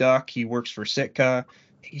Lucky Duck. He works for Sitka.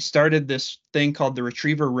 He started this thing called the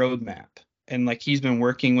Retriever Roadmap. And like he's been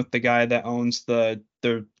working with the guy that owns the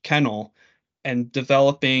kennel and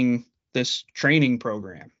developing this training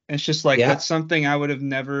program. And it's just like that's something I would have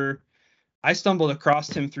never. I stumbled across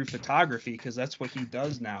him through photography because that's what he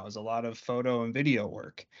does now is a lot of photo and video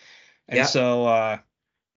work. And so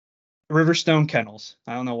Riverstone Kennels.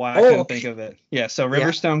 I don't know why I couldn't think of it. Yeah, so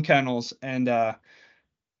Riverstone Kennels,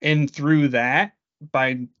 and through that,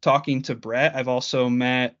 by talking to Brett, I've also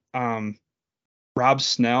met Rob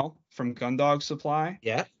Snell from Gundog Supply.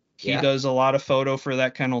 Yeah. He does a lot of photo for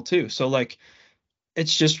that kennel too. So like,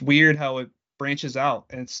 it's just weird how it branches out,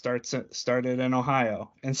 and it started in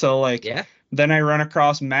Ohio. And so like, then I run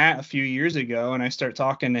across Matt a few years ago, and I start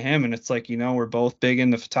talking to him, and it's like, we're both big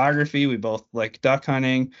into photography. We both like duck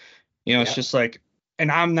hunting. It's just like,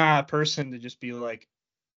 and I'm not a person to just be like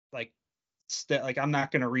I'm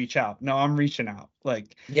not going to reach out. No, I'm reaching out.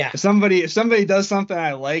 Like, if somebody does something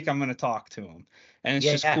I like, I'm going to talk to them. And it's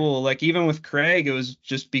just cool. Like, even with Craig, it was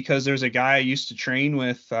just because there's a guy I used to train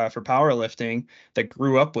with for powerlifting that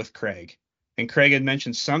grew up with Craig. And Craig had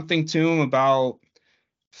mentioned something to him about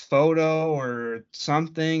photo or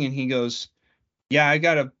something. And he goes, yeah, I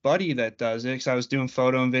got a buddy that does it, because I was doing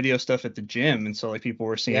photo and video stuff at the gym. And so like, people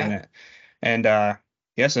were seeing it. And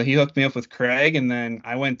so he hooked me up with Craig, and then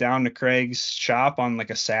I went down to Craig's shop on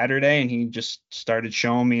like a Saturday, and he just started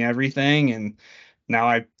showing me everything. And now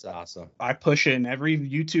it's awesome. I push it in every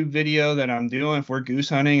YouTube video that I'm doing. If we're goose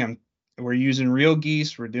hunting, we're using real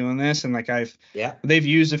geese. We're doing this, and like they've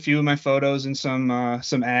used a few of my photos in some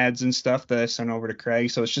ads and stuff that I sent over to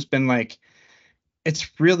Craig. So it's just been like,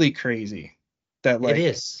 it's really crazy that like, it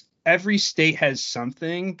is. Every state has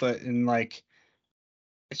something, but in like,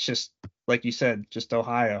 it's just like you said, just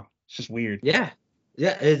Ohio. It's just weird. Yeah.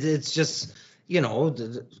 It's just,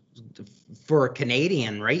 for a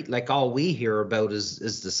Canadian, right? Like, all we hear about is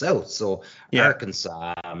the South. So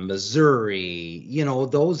Arkansas, Missouri,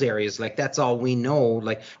 those areas, like, that's all we know.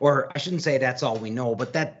 Like, or I shouldn't say that's all we know,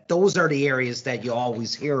 but those are the areas that you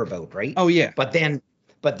always hear about, right? Oh yeah. But then,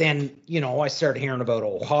 I started hearing about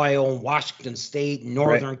Ohio, Washington State,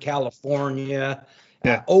 Northern California,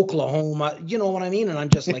 Oklahoma, you know what I mean? And I'm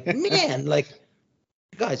just like, man, like,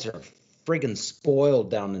 you guys are friggin' spoiled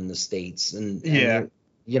down in the States. And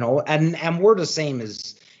and we're the same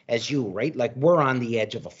as you, right? Like, we're on the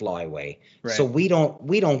edge of a flyway. Right. So we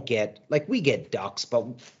don't get, like, we get ducks, but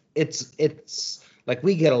it's like,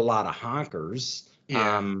 we get a lot of honkers.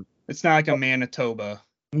 Yeah. It's not like a Manitoba.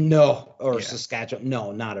 No, or Saskatchewan.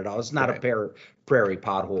 No, not at all. It's not a prairie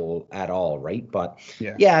pothole at all, right? But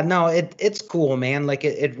no, it's cool, man. Like,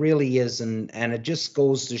 it really is, and it just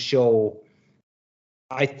goes to show,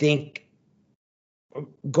 I think,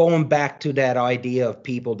 going back to that idea of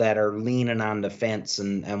people that are leaning on the fence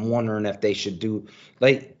and wondering if they should do,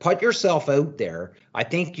 like, put yourself out there. I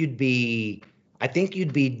think you'd be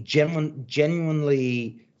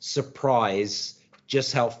genuinely surprised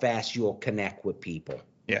just how fast you'll connect with people.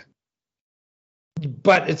 Yeah.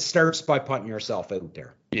 But it starts by putting yourself out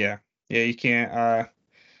there. Yeah. Yeah, you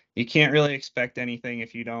can't really expect anything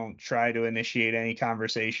if you don't try to initiate any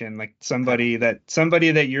conversation. Like, somebody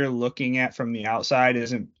that you're looking at from the outside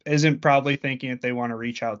isn't probably thinking that they want to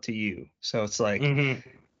reach out to you. So it's like,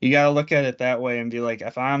 you got to look at it that way and be like,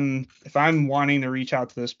 if I'm wanting to reach out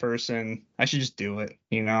to this person, I should just do it.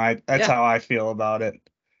 That's how I feel about it.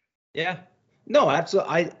 Yeah. No,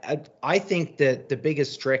 absolutely. I think that the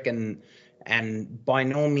biggest trick, and by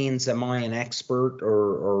no means am I an expert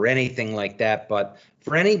or anything like that, but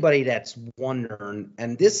for anybody that's wondering,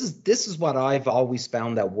 and this is what I've always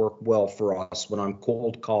found that worked well for us when I'm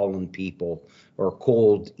cold calling people or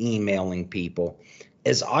cold emailing people,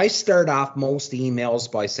 is I start off most emails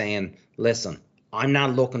by saying, listen, I'm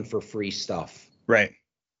not looking for free stuff. Right.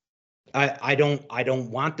 I don't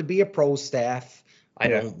want to be a pro staff. I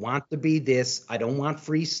don't want to be this. I don't want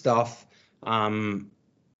free stuff.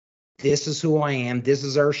 This is who I am. This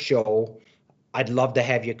is our show. I'd love to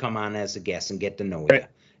have you come on as a guest and get to know you.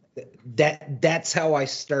 That's how I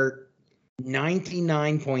start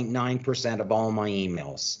 99.9% of all my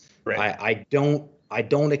emails. Right. I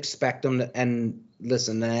don't expect them to, and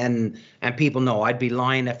listen, and people know I'd be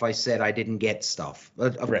lying if I said I didn't get stuff.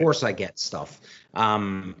 Of course I get stuff.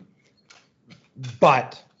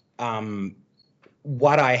 But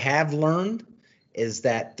what I have learned is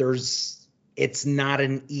that it's not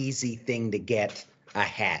an easy thing to get a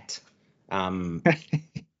hat.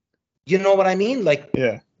 You know what I mean? Like,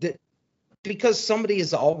 because somebody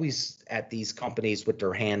is always at these companies with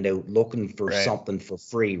their hand out looking for something for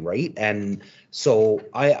free, right? And so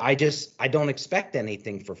I don't expect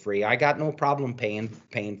anything for free. I got no problem paying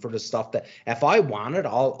for the stuff that, if I want it,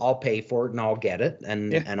 I'll pay for it and I'll get it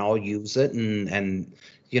and I'll use it and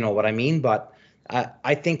you know what I mean? But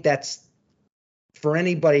I think that's for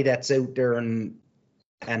anybody that's out there and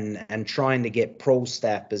trying to get pro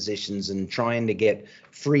staff positions and trying to get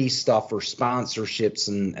free stuff or sponsorships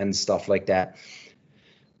and stuff like that.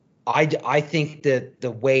 I think that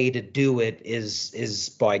the way to do it is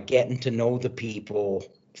by getting to know the people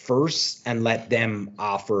first and let them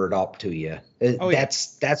offer it up to you. Oh yeah.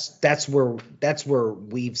 That's where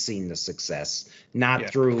we've seen the success, not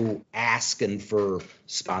through asking for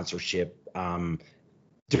sponsorship.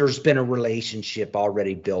 There's been a relationship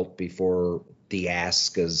already built before the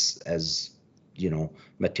ask as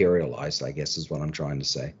materialized, I guess is what I'm trying to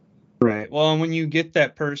say. Right. Well, and when you get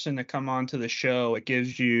that person to come onto the show, it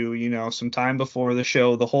gives you, some time before the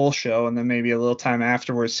show, the whole show, and then maybe a little time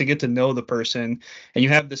afterwards to get to know the person, and you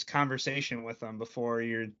have this conversation with them before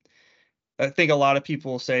you're. I think a lot of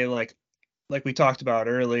people say like we talked about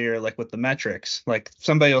earlier, like with the metrics, like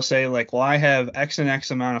somebody will say like, well, I have X and X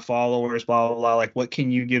amount of followers, blah, blah, blah. Like, what can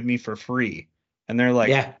you give me for free? And they're like,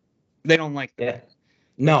 Yeah. they don't like that. Yeah.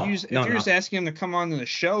 But No, if you're just asking them to come on to the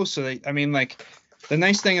show, like the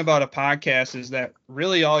nice thing about a podcast is that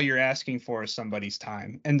really all you're asking for is somebody's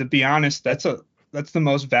time. And to be honest, that's the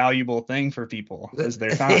most valuable thing for people is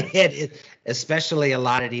their time. Especially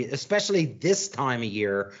especially this time of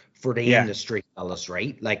year for the industry fellas,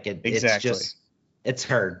 right? Like Exactly. it's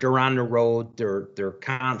hard. They're on the road. They're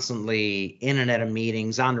constantly in and out of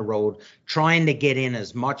meetings on the road, trying to get in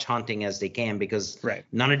as much hunting as they can because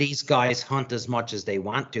none of these guys hunt as much as they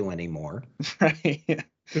want to anymore. Right.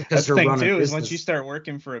 Because that's the thing too, is business. once you start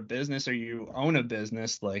working for a business or you own a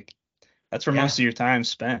business, like that's where most of your time's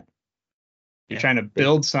spent. You're trying to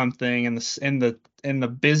build something in the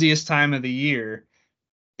busiest time of the year.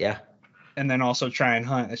 Yeah. And then also try and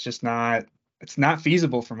hunt. It's not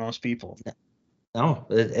feasible for most people. No,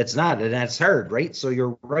 it's not, and that's hard, right? So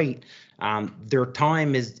you're right. Their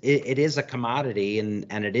time it is a commodity, and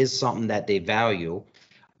it is something that they value.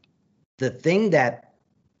 The thing that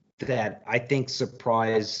I think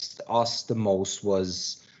surprised us the most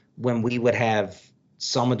was when we would have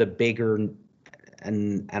some of the bigger,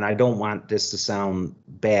 and I don't want this to sound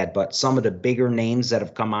bad, but some of the bigger names that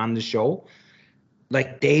have come on the show,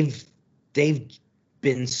 like they've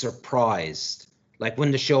been surprised. Like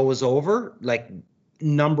when the show was over, like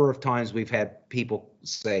number of times we've had people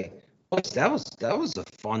say, oh, that was a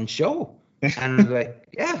fun show. And like,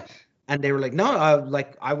 yeah. And they were like, no,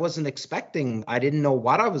 I wasn't expecting, I didn't know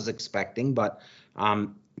what I was expecting, but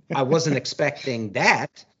I wasn't expecting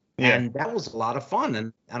that. Yeah. And that was a lot of fun.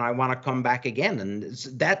 And I want to come back again. And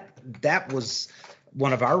that was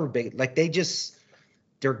one of our big, like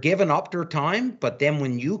they're giving up their time, but then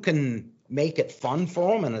when you can make it fun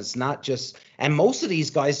for them and it's not just, and most of these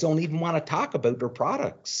guys don't even want to talk about their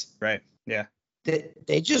products. Right. Yeah.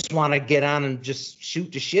 They just want to get on and just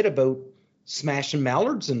shoot the shit about smashing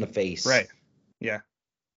mallards in the face. Right. Yeah.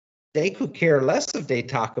 They could care less if they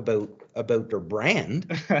talk about their brand.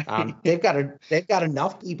 They've got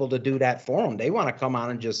enough people to do that for them. They want to come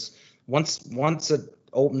on and just once it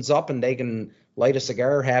opens up and they can light a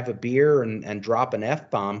cigar, have a beer, and drop an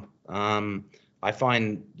F-bomb. I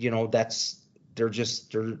find they're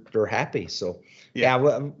happy. So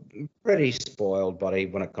I'm pretty spoiled, buddy,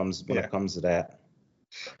 when it comes to that.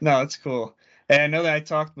 No, it's cool. And I know that I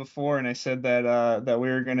talked before and I said that we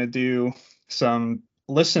were gonna do some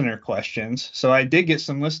listener questions. So I did get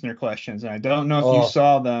some listener questions, and I don't know if you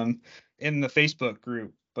saw them in the Facebook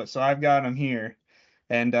group, but so I've got them here.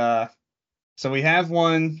 And so we have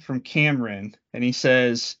one from Cameron, and he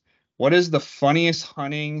says, what is the funniest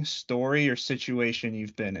hunting story or situation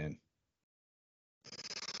you've been in?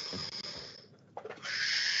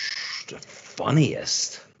 The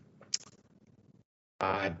funniest.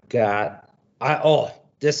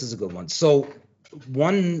 This is a good one. So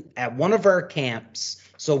at one of our camps,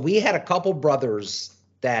 so we had a couple brothers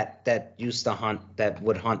that used to hunt, that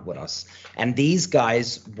would hunt with us. And these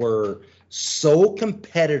guys were so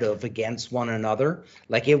competitive against one another.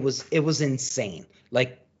 Like it was insane.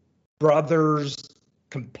 Like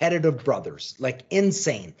competitive brothers, like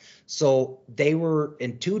insane. So they were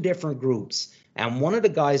in two different groups. And one of the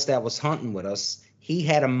guys that was hunting with us, he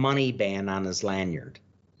had a money band on his lanyard.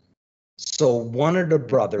 So one of the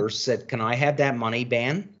brothers said, can I have that money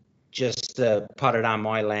band just to put it on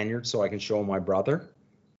my lanyard so I can show my brother?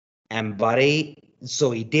 And buddy, so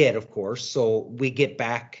he did, of course. So we get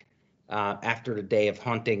back after the day of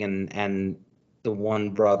hunting, and the one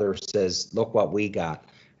brother says, look what we got.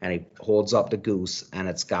 And he holds up the goose, and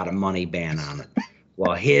it's got a money band on it.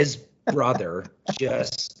 Well, his brother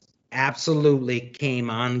just absolutely came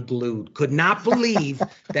unglued, could not believe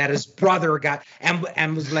that his brother got,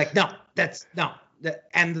 and was like, no.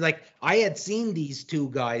 And like I had seen these two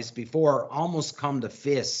guys before almost come to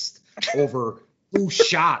fist over who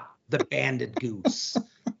shot the banded goose.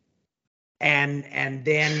 And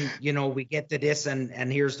then, we get to this,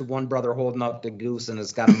 and here's the one brother holding up the goose, and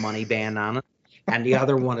it's got a money band on it. And the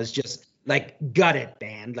other one is just like, gut it,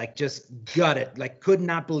 band, like just gut it, like could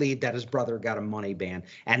not believe that his brother got a money band.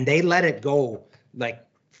 And they let it go like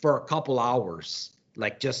for a couple hours,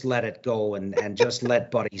 like just let it go and just let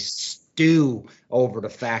Buddy stew over the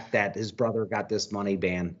fact that his brother got this money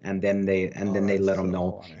band. And then they let him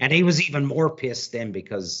know. Funny. And he was even more pissed then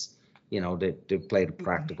because they played a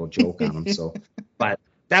practical joke on him. So, but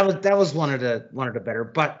that was one of the better.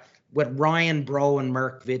 But with Ryan Bro and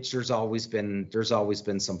Merk Vitch, there's always been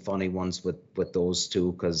some funny ones with those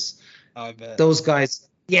two, because those guys,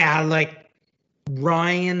 like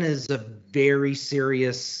Ryan is a very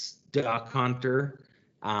serious duck hunter.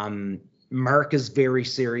 Merk is very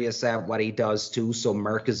serious at what he does too. So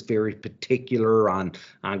Merk is very particular on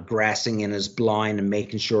grassing in his blind and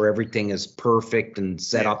making sure everything is perfect and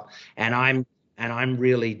set up. And I'm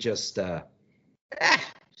really just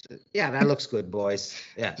that looks good, boys.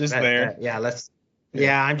 Yeah, just there.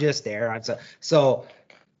 I'm just there. So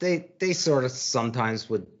they sort of sometimes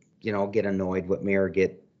would get annoyed with me or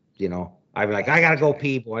get I'd be like, I gotta go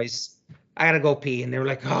pee, boys. I gotta go pee, and they were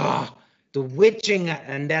like, the witching,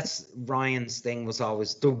 and that's Ryan's thing, was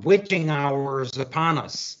always the witching hour is upon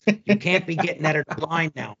us. You can't be getting out of the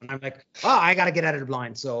blind now. And I'm like, I got to get out of the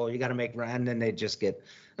blind. So you got to make, and then they just get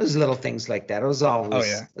those little things like that. It was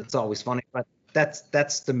always, it's always funny, but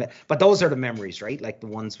but those are the memories, right? Like the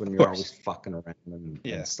ones when you're always fucking around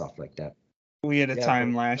and stuff like that. We had a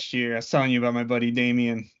time last year. I was telling you about my buddy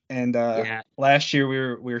Damien, and last year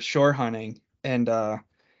we were shore hunting, and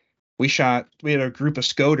we had a group of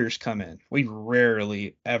scoters come in. We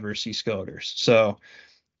rarely ever see scoters. So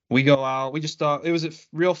we go out. We just thought it was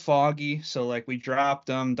real foggy. So like we dropped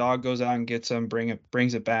them. Dog goes out and gets them,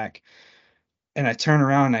 brings it back. And I turn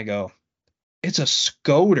around and I go, it's a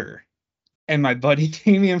scoter. And my buddy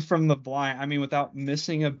Damien from the blind, I mean, without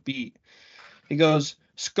missing a beat, he goes,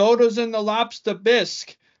 scoters in the lobster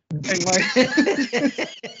bisque. And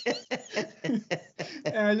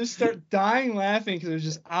and I just start dying laughing because it was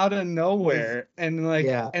just out of nowhere. And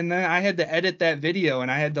and then I had to edit that video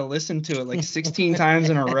and I had to listen to it like 16 times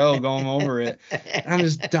in a row going over it. And I'm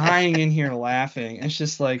just dying in here laughing. It's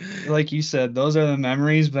just like you said, those are the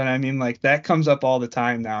memories. But I mean, like that comes up all the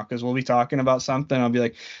time now because we'll be talking about something. I'll be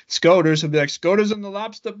like, scoters. He'll be like, scoters in the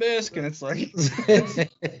lobster bisque. And it's like,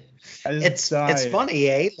 it's funny,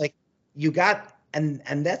 eh? Like you got, and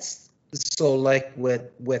that's so like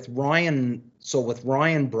with Ryan. So with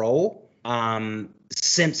Ryan Bro,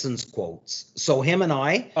 Simpsons quotes. So him and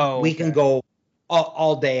I, we can go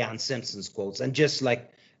all day on Simpsons quotes, and just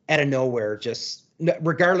like out of nowhere, just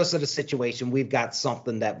regardless of the situation, we've got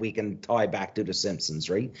something that we can tie back to the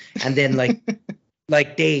Simpsons, right? And then like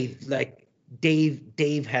Dave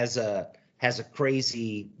has a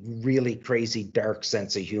crazy, really crazy, dark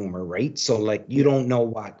sense of humor, right? So like you don't know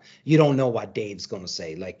what Dave's gonna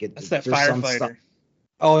say. Like that's that firefighter.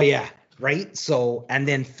 Oh yeah. Right. So, and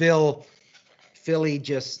then Philly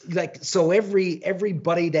just like, so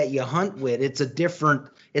everybody that you hunt with, it's a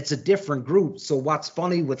different group. So what's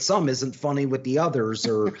funny with some isn't funny with the others,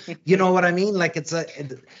 or, you know what I mean? Like so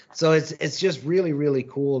it's just really, really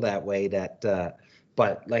cool that way that,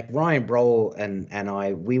 but like Ryan Bro and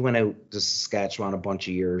I, we went out to Saskatchewan a bunch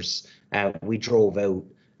of years. We drove out.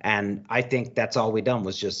 And I think that's all we done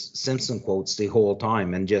was just Simpson quotes the whole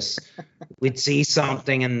time, and just we'd see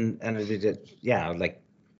something and like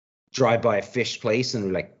drive by a fish place and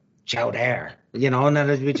we're like, chow there, and then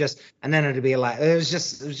it'd be like, it was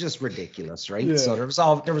just ridiculous, right? Yeah. So there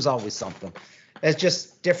was always something. It's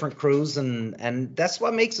just different crews, and that's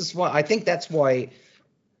what makes us fun. I think that's why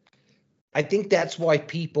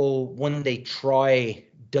people, when they try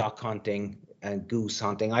duck hunting and goose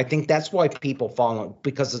hunting, I think that's why people follow,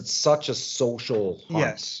 because it's such a social hunt.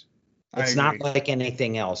 Yes, it's not like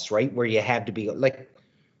anything else, right? Where you had to be like,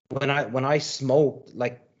 when I smoked,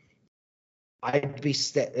 like I'd be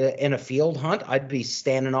in a field hunt, I'd be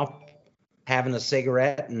standing up having a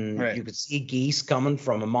cigarette, and you could see geese coming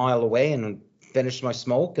from a mile away, and finish my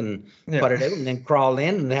smoke and put it out, and then crawl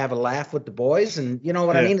in and have a laugh with the boys, and you know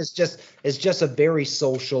what I mean? It's just a very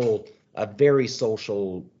social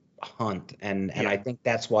hunt, and I think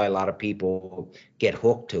that's why a lot of people get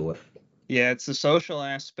hooked to it. Yeah, it's the social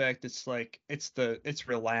aspect. It's like it's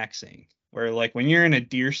relaxing. Where like when you're in a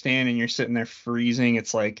deer stand and you're sitting there freezing,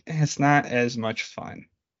 it's like it's not as much fun.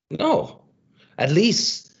 No, at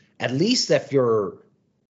least if you're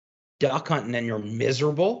duck hunting and you're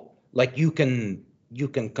miserable, like you can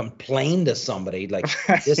complain to somebody like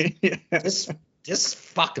this this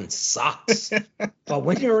fucking sucks. But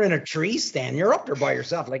when you're in a tree stand, you're up there by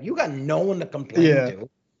yourself. Like, you got no one to complain to.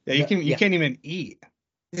 Yeah, you can't even eat.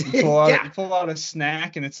 You pull out a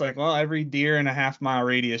snack, and it's like, well, every deer in a half-mile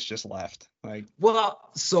radius just left. Like, well,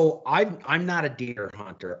 so I'm not a deer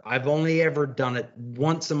hunter. I've only ever done it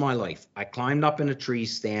once in my life. I climbed up in a tree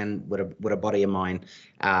stand with a buddy of mine.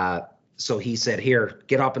 So he said, "Here,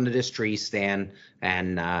 get up into this tree stand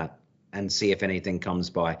and see if anything comes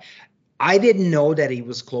by." I didn't know that he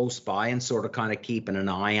was close by and sort of kind of keeping an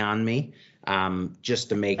eye on me, just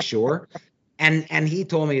to make sure. And he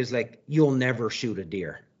told me, he was like, "You'll never shoot a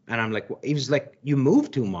deer." And I'm like, he was like, "You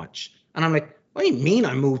move too much." And I'm like, "What do you mean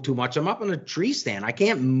I move too much? I'm up in a tree stand. I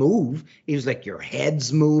can't move." He was like, "Your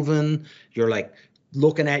head's moving. You're like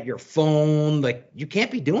looking at your phone. Like, you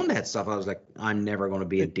can't be doing that stuff." I was like, "I'm never going to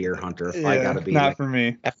be a deer hunter. If I got to be not for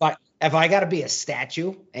me. If I got to be a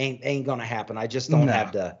statue, ain't going to happen. I just don't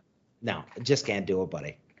have the, no, I just can't do it,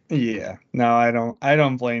 buddy." Yeah, no, I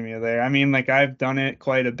don't blame you there. I mean, like, I've done it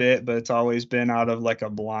quite a bit, but it's always been out of like a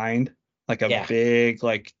blind, like a big,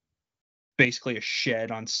 like basically a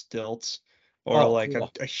shed on stilts, or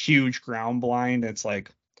cool. a huge ground blind. It's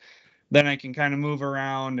like, then I can kind of move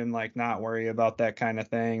around and like not worry about that kind of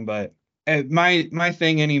thing. But my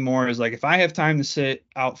thing anymore is like, if I have time to sit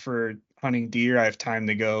out for hunting deer, I have time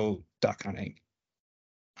to go duck hunting.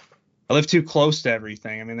 I live too close to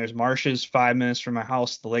everything. I mean, there's marshes 5 minutes from my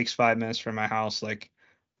house. The lake's 5 minutes from my house. Like,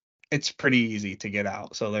 it's pretty easy to get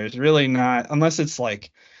out. So there's really not, unless it's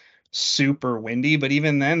like super windy. But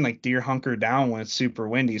even then, like, deer hunker down when it's super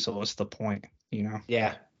windy. So what's the point? You know?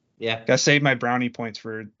 Yeah. Gotta save my brownie points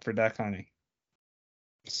for duck hunting.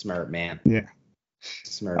 Smart man. Yeah.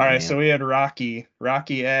 Smart. All right. Man. So we had Rocky.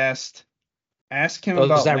 Rocky ask him about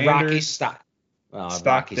was that Landers.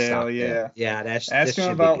 Stockdale, yeah. Ask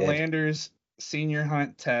him about Landers' senior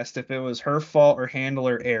hunt test, if it was her fault or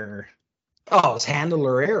handler error. Oh, it's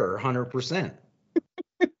handler error, 100%.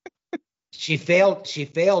 She failed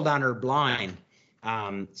on her blind.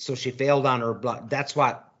 So she failed on her blind. That's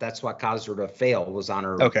what caused her to fail, was on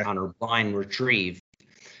her blind retrieve.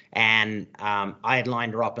 And I had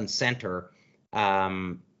lined her up in center,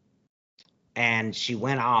 and she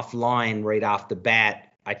went offline right off the bat.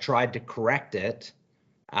 I tried to correct it.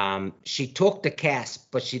 She took the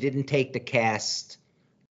cast, but she didn't take the cast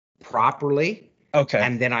properly. Okay.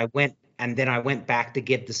 And then I went back to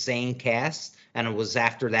get the same cast, and it was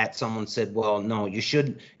after that someone said, "Well, no, you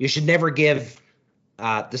should never give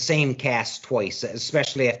the same cast twice,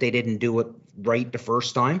 especially if they didn't do it right the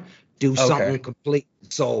first time. Do something complete.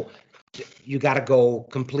 So you got to go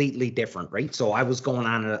completely different, right?" So I was going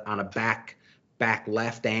on a back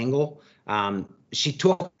left angle. She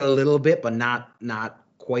took a little bit, but not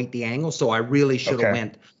quite the angle. So I really should have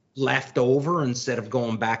went left over instead of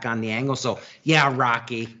going back on the angle. So yeah,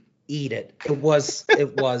 Rocky, eat it. It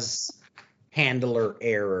was handler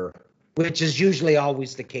error, which is usually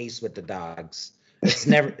always the case with the dogs. It's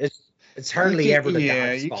never. It's hardly ever the dog's fault.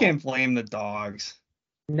 Yeah, you can't blame the dogs.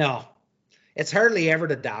 No, it's hardly ever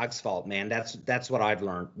the dog's fault, man. That's what I've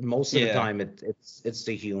learned. Most of the time, it's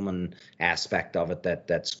the human aspect of it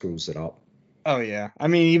that screws it up. Oh yeah, I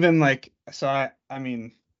mean, even like, so I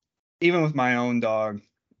mean, even with my own dog,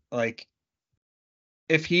 like,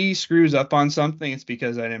 if he screws up on something, it's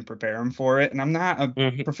because I didn't prepare him for it, and I'm not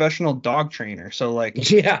a professional dog trainer, so like,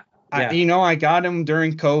 I got him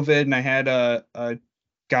during COVID, and I had a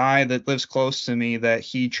guy that lives close to me that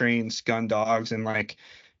he trains gun dogs, and like,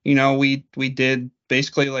 we did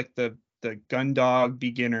basically like the gun dog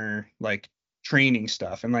beginner like training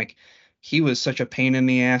stuff, and like, he was such a pain in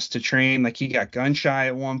the ass to train. Like, he got gun shy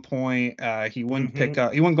at one point. He wouldn't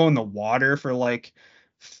he wouldn't go in the water for like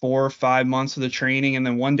 4 or 5 months of the training. And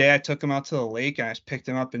then one day I took him out to the lake and I just picked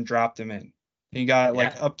him up and dropped him in. He got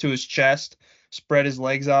like up to his chest, spread his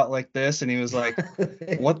legs out like this. And he was like,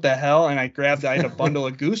 "What the hell?" And I had a bundle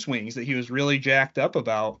of goose wings that he was really jacked up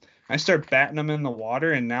about. I start batting him in the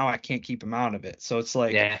water, and now I can't keep him out of it. So it's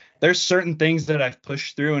like, there's certain things that I've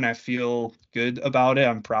pushed through and I feel good about it.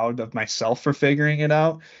 I'm proud of myself for figuring it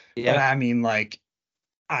out. Yeah. But I mean, like,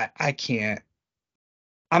 I can't,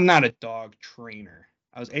 I'm not a dog trainer.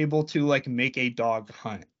 I was able to like make a dog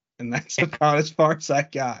hunt, and that's about as far as I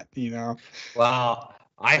got, Well,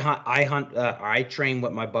 I train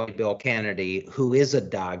with my buddy Bill Kennedy, who is a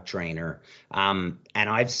dog trainer. And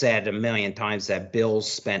I've said a million times that Bill's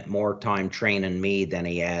spent more time training me than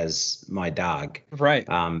he has my dog. Right.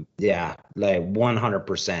 Yeah, like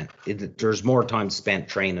 100%. There's more time spent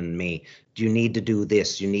training me. You need to do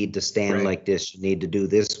this. You need to stand like this. You need to do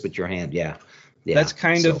this with your hand. Yeah. That's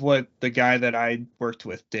kind of what the guy that I worked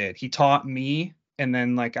with did. He taught me and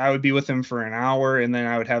then like I would be with him for an hour, and then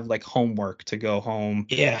I would have like homework to go home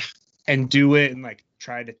Yeah. and do it and like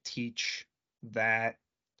try to teach that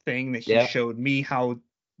thing that he Yeah. showed me how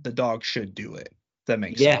the dog should do it. If that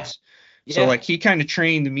makes Yeah. sense. So Yeah. like he kind of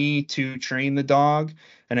trained me to train the dog,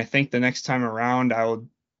 and I think the next time around I will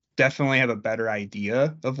definitely have a better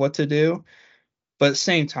idea of what to do. But at the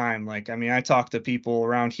same time, like I mean, I talk to people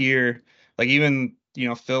around here, like even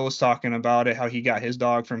Phil was talking about it, how he got his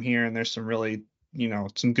dog from here, and there's some really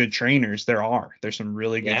some good trainers. There's some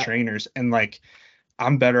really good Yeah. trainers, and like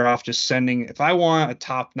I'm better off just sending. If I want a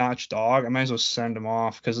top-notch dog, I might as well send them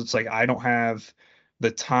off, because it's like I don't have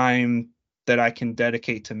the time that I can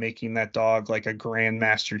dedicate to making that dog like a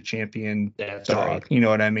grandmaster champion That's dog. right. You know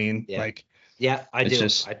what I mean? Yeah. Like Yeah, I it's do.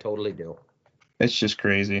 just I totally do. it's just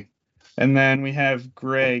crazy. And then we have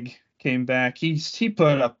Greg came back. He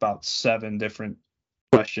put up about 7 different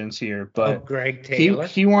questions here, Oh, but Greg he Taylor.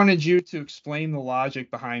 he wanted you to explain the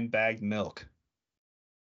logic behind bagged milk.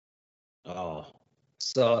 Oh,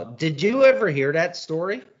 so did you ever hear that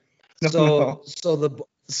story? No. So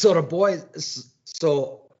the boys.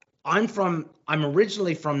 So I'm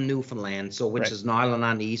originally from Newfoundland, which Right. is an island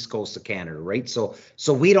on the east coast of Canada, right? So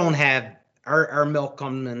we don't have our milk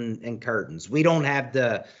coming in cartons. We don't have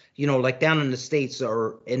the like down in the States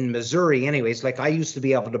or in Missouri, anyways. Like I used to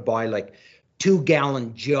be able to buy like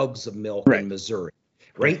 2-gallon jugs of milk Right. in Missouri,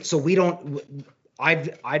 Right. right? So we don't.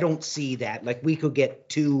 I don't see that. Like we could get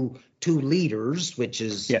 2 liters, which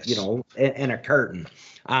is Yes. in a carton.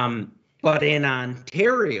 But in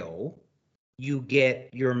Ontario, you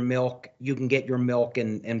get your milk. You can get your milk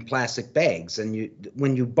in plastic bags, and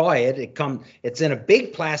when you buy it, it's in a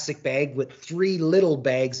big plastic bag with 3 little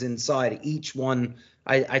bags inside. Each one,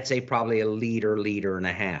 I'd say probably a liter and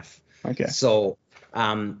a half. Okay. So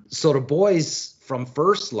the boys from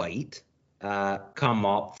First Light come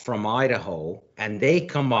up from Idaho, and they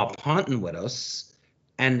come up hunting with us.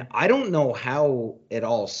 And I don't know how it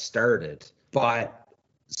all started, but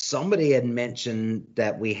somebody had mentioned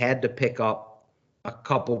that we had to pick up a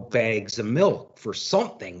couple bags of milk for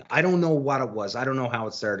something. I don't know what it was. I don't know how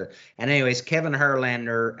it started. And anyways, Kevin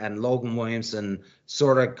Harlander and Logan Williamson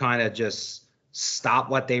sort of kind of just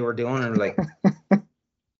stopped what they were doing and were like,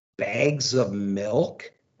 bags of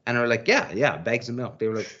milk? And they're like, yeah, bags of milk. They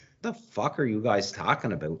were like, the fuck are you guys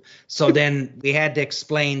talking about? So then we had to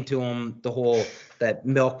explain to them the whole that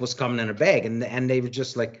milk was coming in a bag, and they were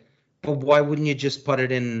just like, but why wouldn't you just put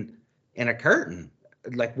it in a carton?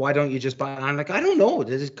 Like, why don't you just buy it? I'm like, I don't know.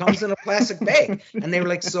 It comes in a plastic bag. And they were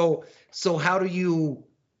like, so how do you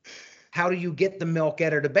get the milk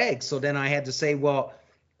out of the bag? So then I had to say, well,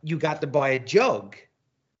 you got to buy a jug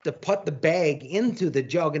to put the bag into the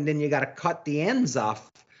jug, and then you got to cut the ends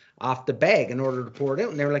off the bag in order to pour it out.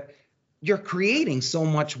 And they were like, you're creating so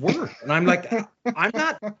much work. And I'm like,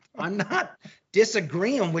 I'm not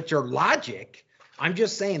disagreeing with your logic. I'm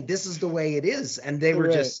just saying this is the way it is. And they were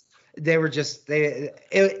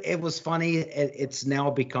it was funny. It's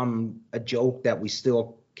now become a joke that we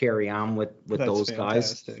still carry on with That's those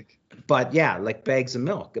fantastic. guys. But yeah, like bags of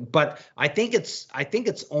milk. But I think it's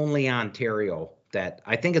only Ontario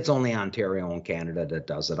and Canada that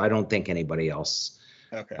does it. I don't think anybody else.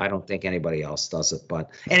 Okay. I don't think anybody else does it.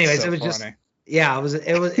 But anyways, So it was funny.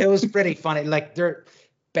 just it was pretty funny. Like they're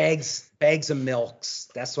bags of milks.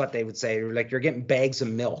 That's what they would say. Like, you're getting bags of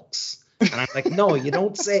milks. And I'm like, no, you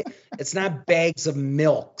don't say. It's not bags of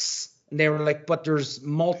milks. And they were like, but there's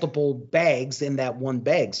multiple bags in that one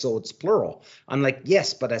bag, so it's plural. I'm like,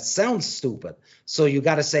 yes, but that sounds stupid. So you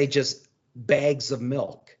got to say just bags of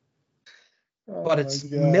milk. But it's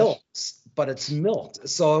milks. But it's milk.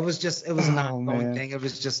 So it was an ongoing thing. It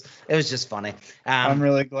was just funny. I'm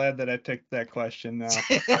really glad that I picked that question now.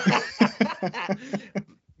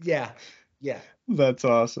 Yeah. That's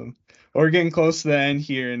awesome. We're getting close to the end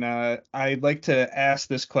here, and I'd like to ask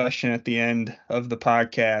this question at the end of the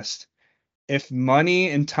podcast. If money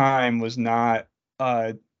and time was not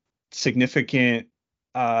a significant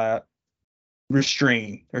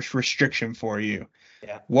restriction for you,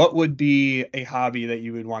 what would be a hobby that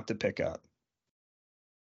you would want to pick up?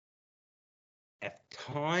 If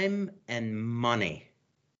time and money.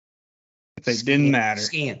 If it didn't matter.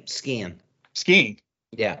 Skiing.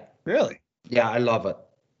 Yeah. Really? Yeah, I love it.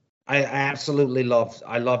 I absolutely love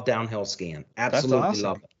downhill skiing. Absolutely That's awesome.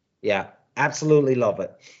 love it. Yeah, absolutely love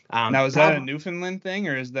it. Now, is that a Newfoundland thing,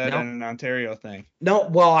 or is that an Ontario thing? No,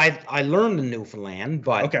 well, I learned in Newfoundland,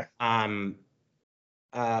 but okay.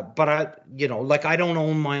 But I don't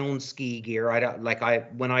own my own ski gear.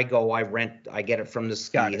 When I go, I rent. I get it from the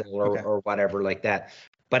ski hill or whatever like that.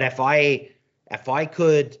 But if I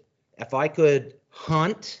could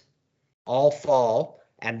hunt all fall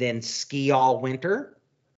and then ski all winter,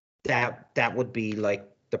 that would be like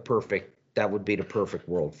the perfect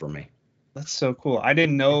world for me. That's so cool. I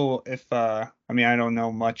didn't know if I mean, I don't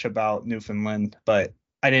know much about Newfoundland, but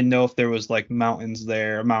I didn't know if there was like mountains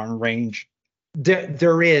there, a mountain range.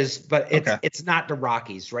 There is, but Okay. it's not the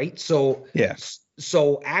Rockies, right? So Yeah.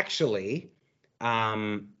 So actually,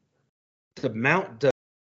 the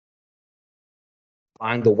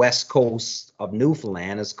on the west coast of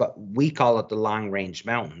Newfoundland we call it the Long Range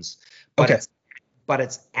Mountains, but Okay.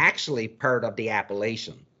 it's actually part of the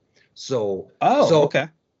Appalachian. So okay.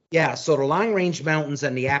 Yeah, so the Long Range Mountains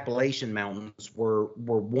and the Appalachian Mountains were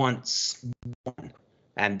once one,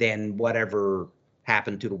 and then whatever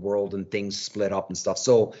happened to the world and things split up and stuff.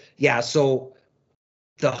 So yeah, so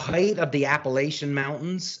the height of the Appalachian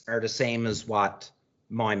Mountains are the same as what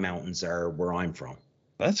my mountains are where I'm from.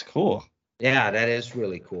 That's cool. Yeah, that is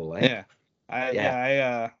really cool. Eh?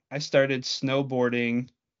 Yeah. I started snowboarding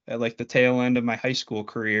at like the tail end of my high school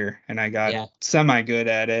career, and I got semi good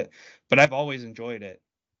at it, but I've always enjoyed it.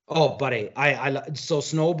 Oh, buddy, so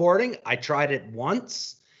snowboarding, I tried it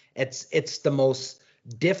once. It's the most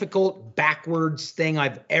difficult backwards thing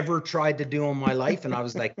I've ever tried to do in my life, and I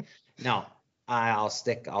was like, no, I'll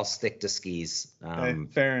stick to skis.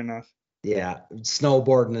 Fair enough. Yeah,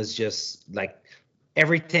 snowboarding is just like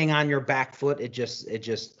everything on your back foot. It just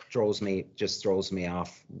throws me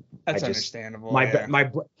off. That's understandable.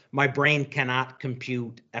 My brain cannot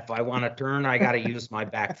compute. If I want to turn, I got to use my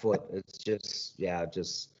back foot. It's just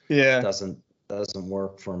doesn't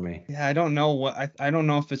work for me. Yeah, I don't know I don't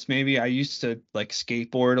know if it's maybe I used to like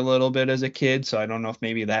skateboard a little bit as a kid, so I don't know if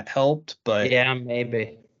maybe that helped, but yeah,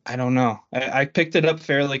 maybe. I don't know. I picked it up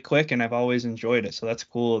fairly quick, and I've always enjoyed it. So that's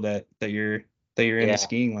cool that you're into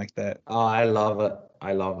skiing like that. Oh, I love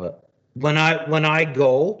it. When I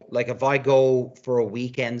go, like if I go for a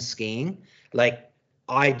weekend skiing, like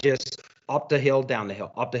I just up the hill, down the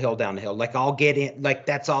hill, up the hill, down the hill. Like I'll get in, like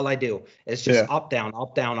that's all I do. It's just up, down,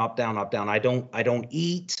 up, down, up, down, up, down. I don't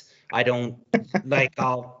eat. I don't like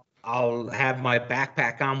I'll have my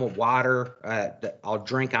backpack on with water. I'll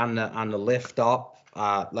drink on the lift up.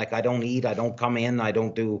 Like I don't eat, I don't come in, I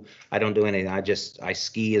don't do anything. I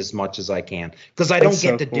ski as much as I can because I don't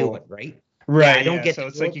get to do it, right? Right. Yeah, I don't get so to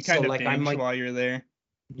it's do like it, you kind so of like binge while you're there.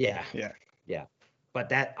 Yeah. Yeah. But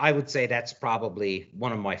that I would say that's probably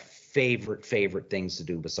one of my favorite things to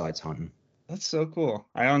do besides hunting. That's so cool.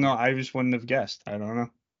 I don't know. I just wouldn't have guessed. I don't know.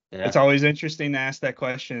 Yeah. It's always interesting to ask that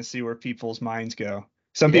question and see where people's minds go.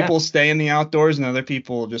 Some people stay in the outdoors, and other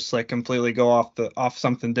people just like completely go off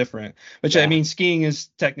something different. Which I mean, skiing is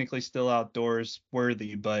technically still outdoors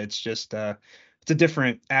worthy, but it's just it's a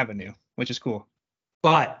different avenue, which is cool.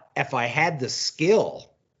 But if I had the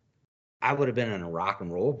skill, I would have been in a rock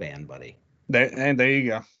and roll band, buddy. There you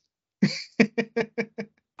go.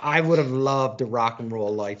 I would have loved the rock and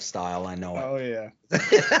roll lifestyle. I know it. Oh yeah.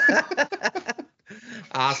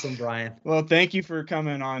 Awesome, Brian. Well, thank you for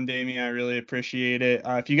coming on, Damien. I really appreciate it.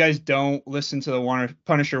 If you guys don't listen to the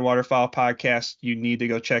Punisher Waterfowl podcast, you need to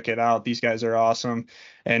go check it out. These guys are awesome,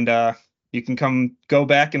 and you can go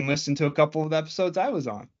back and listen to a couple of the episodes I was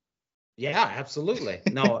on. Yeah, absolutely.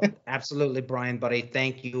 No, absolutely, Brian, buddy.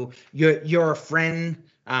 Thank you. You're a friend.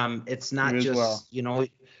 It's not just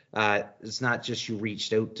it's not just you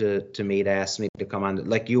reached out to me to ask me to come on.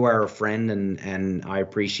 Like you are a friend, and I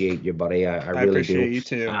appreciate you, buddy. I really do. I appreciate you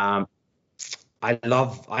too. I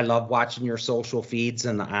love watching your social feeds,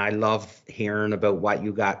 and I love hearing about what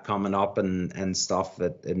you got coming up and stuff.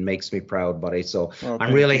 It makes me proud, buddy. So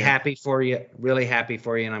I'm really happy for you,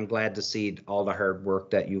 and I'm glad to see all the hard work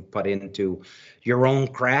that you've put into your own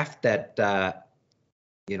craft. That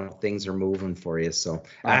things are moving for you. So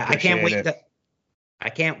I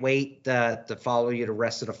can't wait to follow you the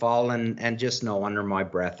rest of the fall, and just know under my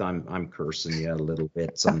breath I'm cursing you a little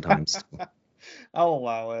bit sometimes. I'll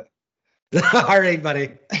allow it. All right,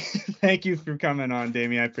 buddy. Thank you for coming on,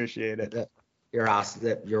 Damien. I appreciate it. You're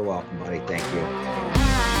awesome. You're welcome, buddy. Thank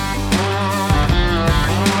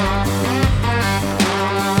you.